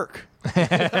want to work. None of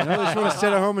them just want to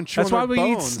sit at home and chew That's on why their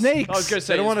we eat bones. snakes. I was going to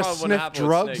say, They don't it's wanna probably what sniff happened with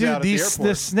drugs snakes. out of Dude, the the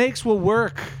airport. snakes will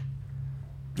work.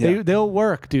 Yeah. They'll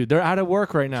work, dude. They're out of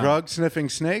work right now. Drug sniffing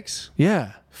snakes?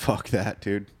 Yeah. Fuck that,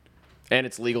 dude. And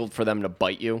it's legal for them to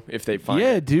bite you if they find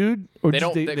Yeah, it. dude. Or They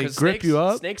just don't. they 'cause grip snakes, you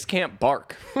up. Snakes can't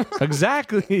bark.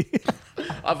 Exactly.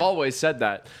 I've always said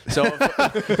that. So,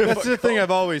 That's the thing I've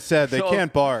always said. They So-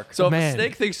 can't bark. so if Man. a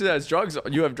snake thinks it has drugs,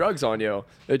 you have drugs on you.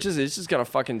 It's just gonna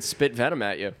fucking spit venom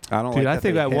at you. I don't Dude, like I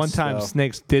think they that one hiss, time though.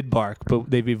 snakes did bark,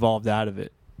 but they've evolved out of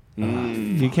it.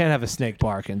 You can't have a snake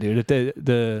barking, dude. If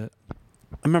the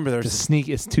I remember there was sneak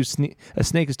is too a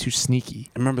snake is too sneaky.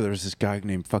 I remember there was this guy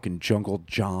named fucking Jungle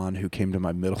John who came to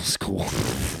my middle school.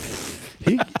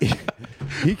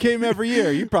 he came every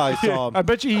year. You probably saw him. I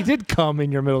bet you he did come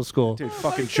in your middle school. Dude,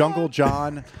 fucking Jungle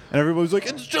John, and everybody's like,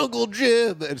 "It's Jungle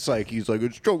Jim." It's like he's like,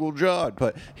 "It's Jungle John,"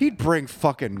 but he'd bring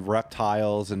fucking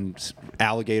reptiles and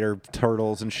alligator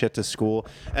turtles and shit to school,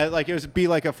 and like it would be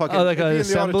like a fucking Oh, like it'd an be in the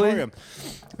assembly? auditorium,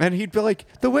 and he'd be like,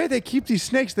 "The way they keep these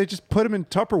snakes, they just put them in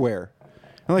Tupperware."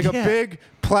 And like Yeah. a big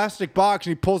plastic box,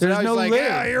 and he pulls There's it out. no He's like, lid.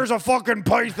 "Yeah, here's a fucking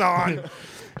python."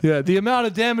 Yeah, the amount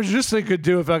of damage this thing could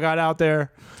do if I got out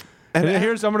there. And then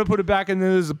here's I'm gonna put it back in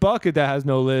this bucket that has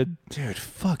no lid. Dude,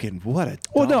 fucking what a.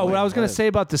 Well, dumb no, way what I to was gonna live. say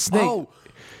about the snake. Oh,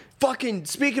 fucking!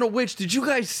 Speaking of which, did you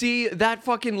guys see that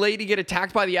fucking lady get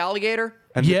attacked by the alligator?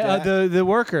 And yeah, dad, the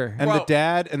worker. and Bro. the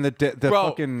dad and the Bro,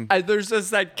 fucking. there's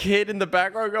just that kid in the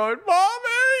background going,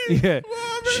 "Mommy!" Yeah.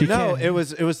 Mommy! She No, can't- it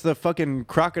was the fucking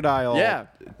crocodile Yeah.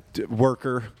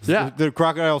 worker. Yeah. The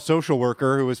crocodile social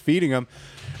worker who was feeding him.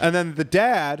 And then the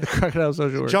dad crocodile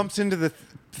social worker. jumps into the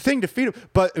thing to feed him.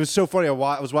 But it was so funny. I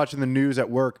was watching the news at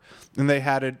work, and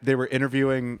they were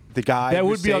interviewing the guy. That who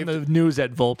would be on saved- the news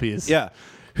at Volpe's. Yeah.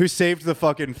 Who saved the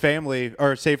fucking family,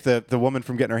 or saved the woman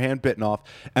from getting her hand bitten off.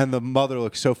 And the mother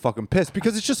looks so fucking pissed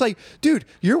because it's just like, dude,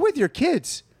 you're with your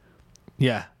kids.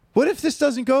 Yeah. What if this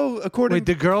doesn't go according Wait,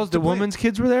 the girls, to the plan? woman's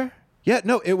kids were there? Yeah,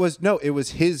 it was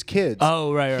his kids.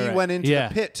 Oh, right, He right. went into Yeah.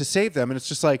 the pit to save them, and it's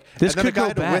just like This and then could go a guy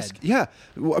had to bad. whisk. Yeah,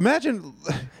 Well, imagine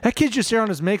That kid's just there on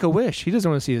his Make-A-Wish. He doesn't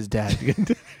want to see his dad.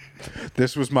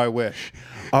 this was my wish.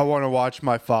 I want to watch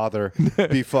my father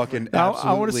be fucking absolutely.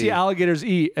 I want to see alligators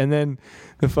eat, and then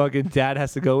the fucking dad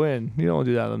has to go in. You don't want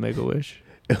to do that on Make-A-Wish.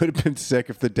 It would have been sick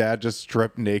if the dad just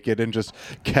stripped naked and just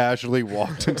casually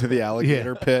walked into the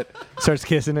alligator pit. Starts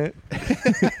kissing it.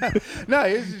 No,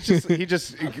 he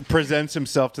just presents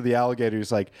himself to the alligator.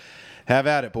 He's like, "Have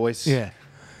at it, boys." Yeah.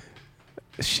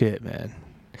 Shit, man.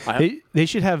 They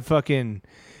should have fucking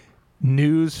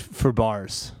news for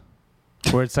bars.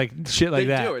 Where it's like shit like They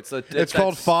that. do. It's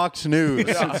called Fox News.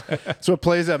 It's what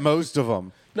plays at most of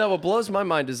them. No, what blows my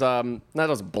mind is that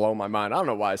doesn't blow my mind. I don't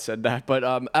know why I said that, but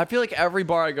I feel like every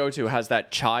bar I go to has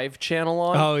that Chive channel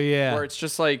on. Oh, yeah. where it's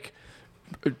just like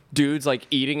dudes like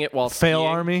eating it while Fail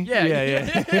skiing. Army? Yeah,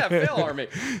 Yeah, yeah, Fail Army.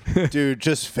 Dude,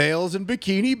 just fails in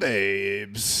bikini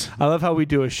babes. I love how we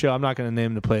do a show. I'm not going to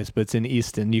name the place, but it's in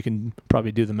Easton. You can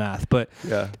probably do the math. But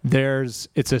Yeah.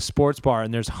 it's a sports bar,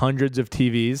 and there's hundreds of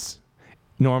TVs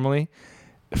normally.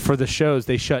 For the shows,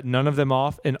 they shut none of them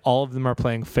off, and all of them are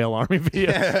playing Fail Army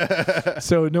videos.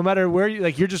 So no matter where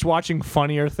you're just watching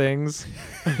funnier things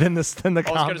than the I was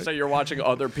comedy. gonna say you're watching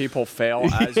other people fail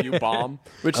as you bomb,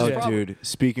 which is Oh, probably, dude.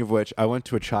 Speaking of which, I went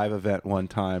to a Chive event one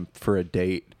time for a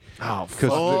date. Oh,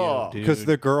 Because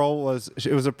the girl was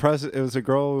a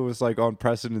girl who was like on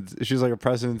President. She was like a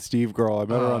President Steve girl. I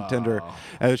met her on Tinder,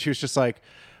 and she was just like,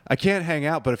 "I can't hang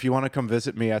out, but if you want to come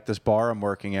visit me at this bar I'm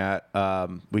working at,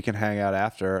 we can hang out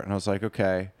after." And I was like,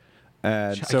 "Okay."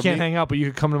 And so I can't hang out, but you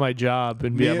could come to my job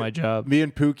and be at my job. Me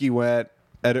and Pookie went,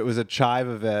 and it was a Chive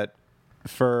event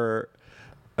for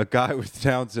a guy with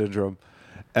Down syndrome,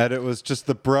 and it was just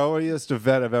the broiest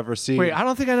event I've ever seen. Wait, I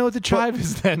don't think I know what the Chive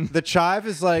is then. The Chive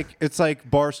is like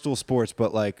Barstool Sports,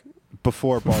 but like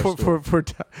before Barstool.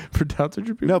 for Down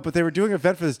syndrome people? No, but they were doing an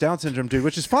event for this Down syndrome dude,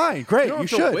 which is fine, great. You don't have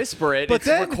to should whisper it. But It's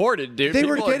then recorded, dude. They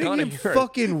were People are getting gonna him hear it.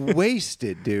 fucking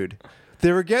wasted, dude.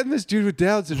 They were getting this dude with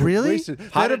Down syndrome Really? wasted. They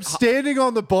How had did- him standing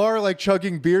on the bar like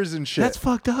chugging beers and shit. That's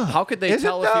fucked up. How could they Is it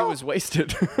tell if he though? was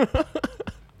wasted?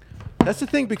 That's the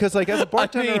thing, because like as a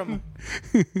bartender,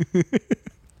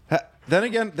 then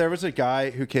again, there was a guy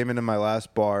who came into my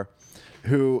last bar,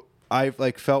 who I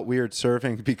like felt weird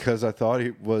serving because I thought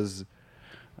he was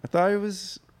a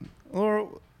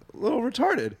little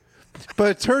retarded, but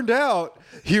it turned out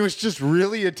he was just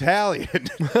really Italian.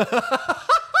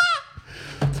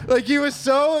 Like he was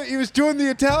doing the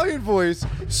Italian voice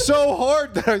so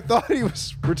hard that I thought he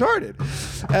was retarded,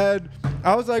 and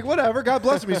I was like, whatever. God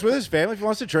bless him. He's with his family. If he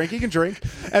wants to drink, he can drink.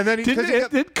 And then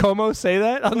Did Como say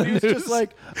that on the he was news? just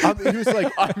like, he was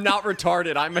like, I'm not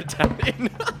retarded. I'm Italian.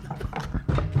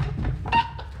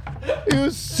 he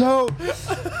was so.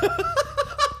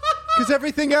 Because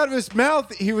everything out of his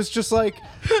mouth, he was just like,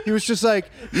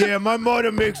 yeah, my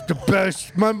mother makes the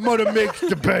best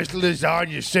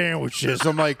lasagna sandwiches.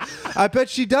 I'm like, I bet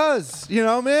she does. You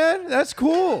know, man, that's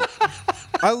cool.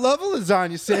 I love a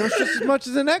lasagna sandwich just as much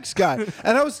as the next guy.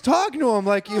 And I was talking to him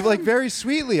like very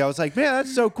sweetly. I was like, man,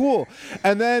 that's so cool.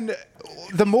 And then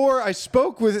the more I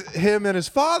spoke with him and his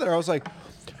father, I was like,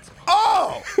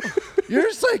 oh, you're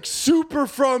just like super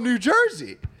from New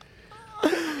Jersey.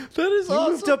 That is You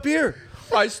moved up here.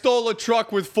 I stole a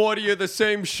truck with 40 of the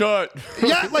same shirt.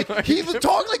 Yeah, like he was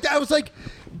talking like that. I was like,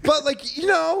 but like, you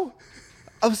know,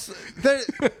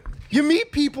 you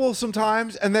meet people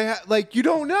sometimes and they like you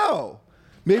don't know.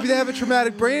 Maybe they have a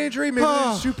traumatic brain injury. Maybe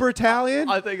they're super Italian.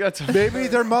 I think that's Maybe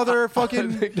their mother I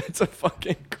fucking. think that's a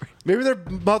fucking great. Maybe their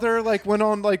mother like went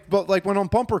on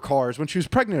bumper cars when she was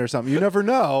pregnant or something. You never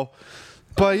know.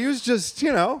 But he was just,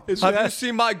 you know, Have you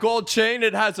seen my gold chain?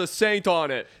 It has a saint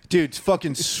on it. dude,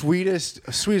 fucking sweetest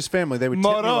family. They would tip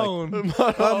me like, Morone.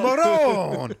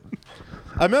 Morone.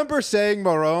 I remember saying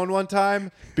Morone one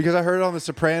time because I heard it on The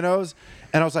Sopranos,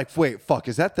 and I was like, wait, fuck,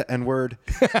 is that the N-word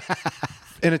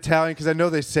in Italian? Because I know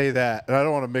they say that, and I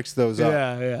don't want to mix those up.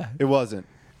 Yeah. It wasn't.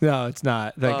 No, it's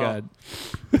not. Thank Oh. God.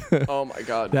 Oh my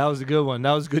god. That was a good one.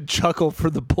 That was a good chuckle for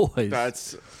the boys.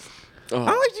 That's. I don't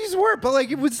like to use the word, but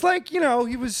like it was like, you know,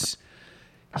 he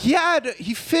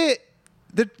fit.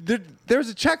 There was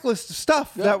a checklist of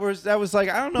stuff that was like,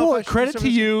 I don't know. Well, if I should credit use to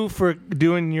you for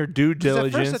doing your due 'Cause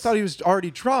diligence. At first, I thought he was already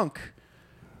drunk.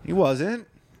 He wasn't.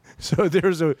 So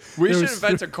there's a. We there should was-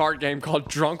 invent a card game called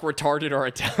Drunk, Retarded, or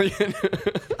Italian.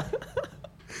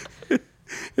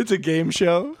 It's a game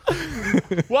show.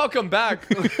 Welcome back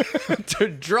to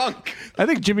Drunk, I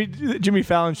think Jimmy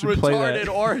Fallon should play Retarded, that.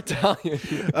 or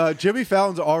Italian. Jimmy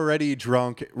Fallon's already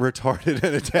drunk, retarded,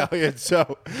 and Italian,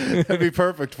 so it'd be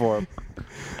perfect for him.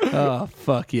 Oh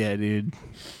fuck yeah, dude!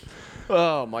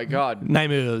 Oh my god. Night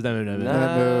moves. That moves.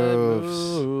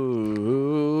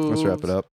 Let's wrap it up.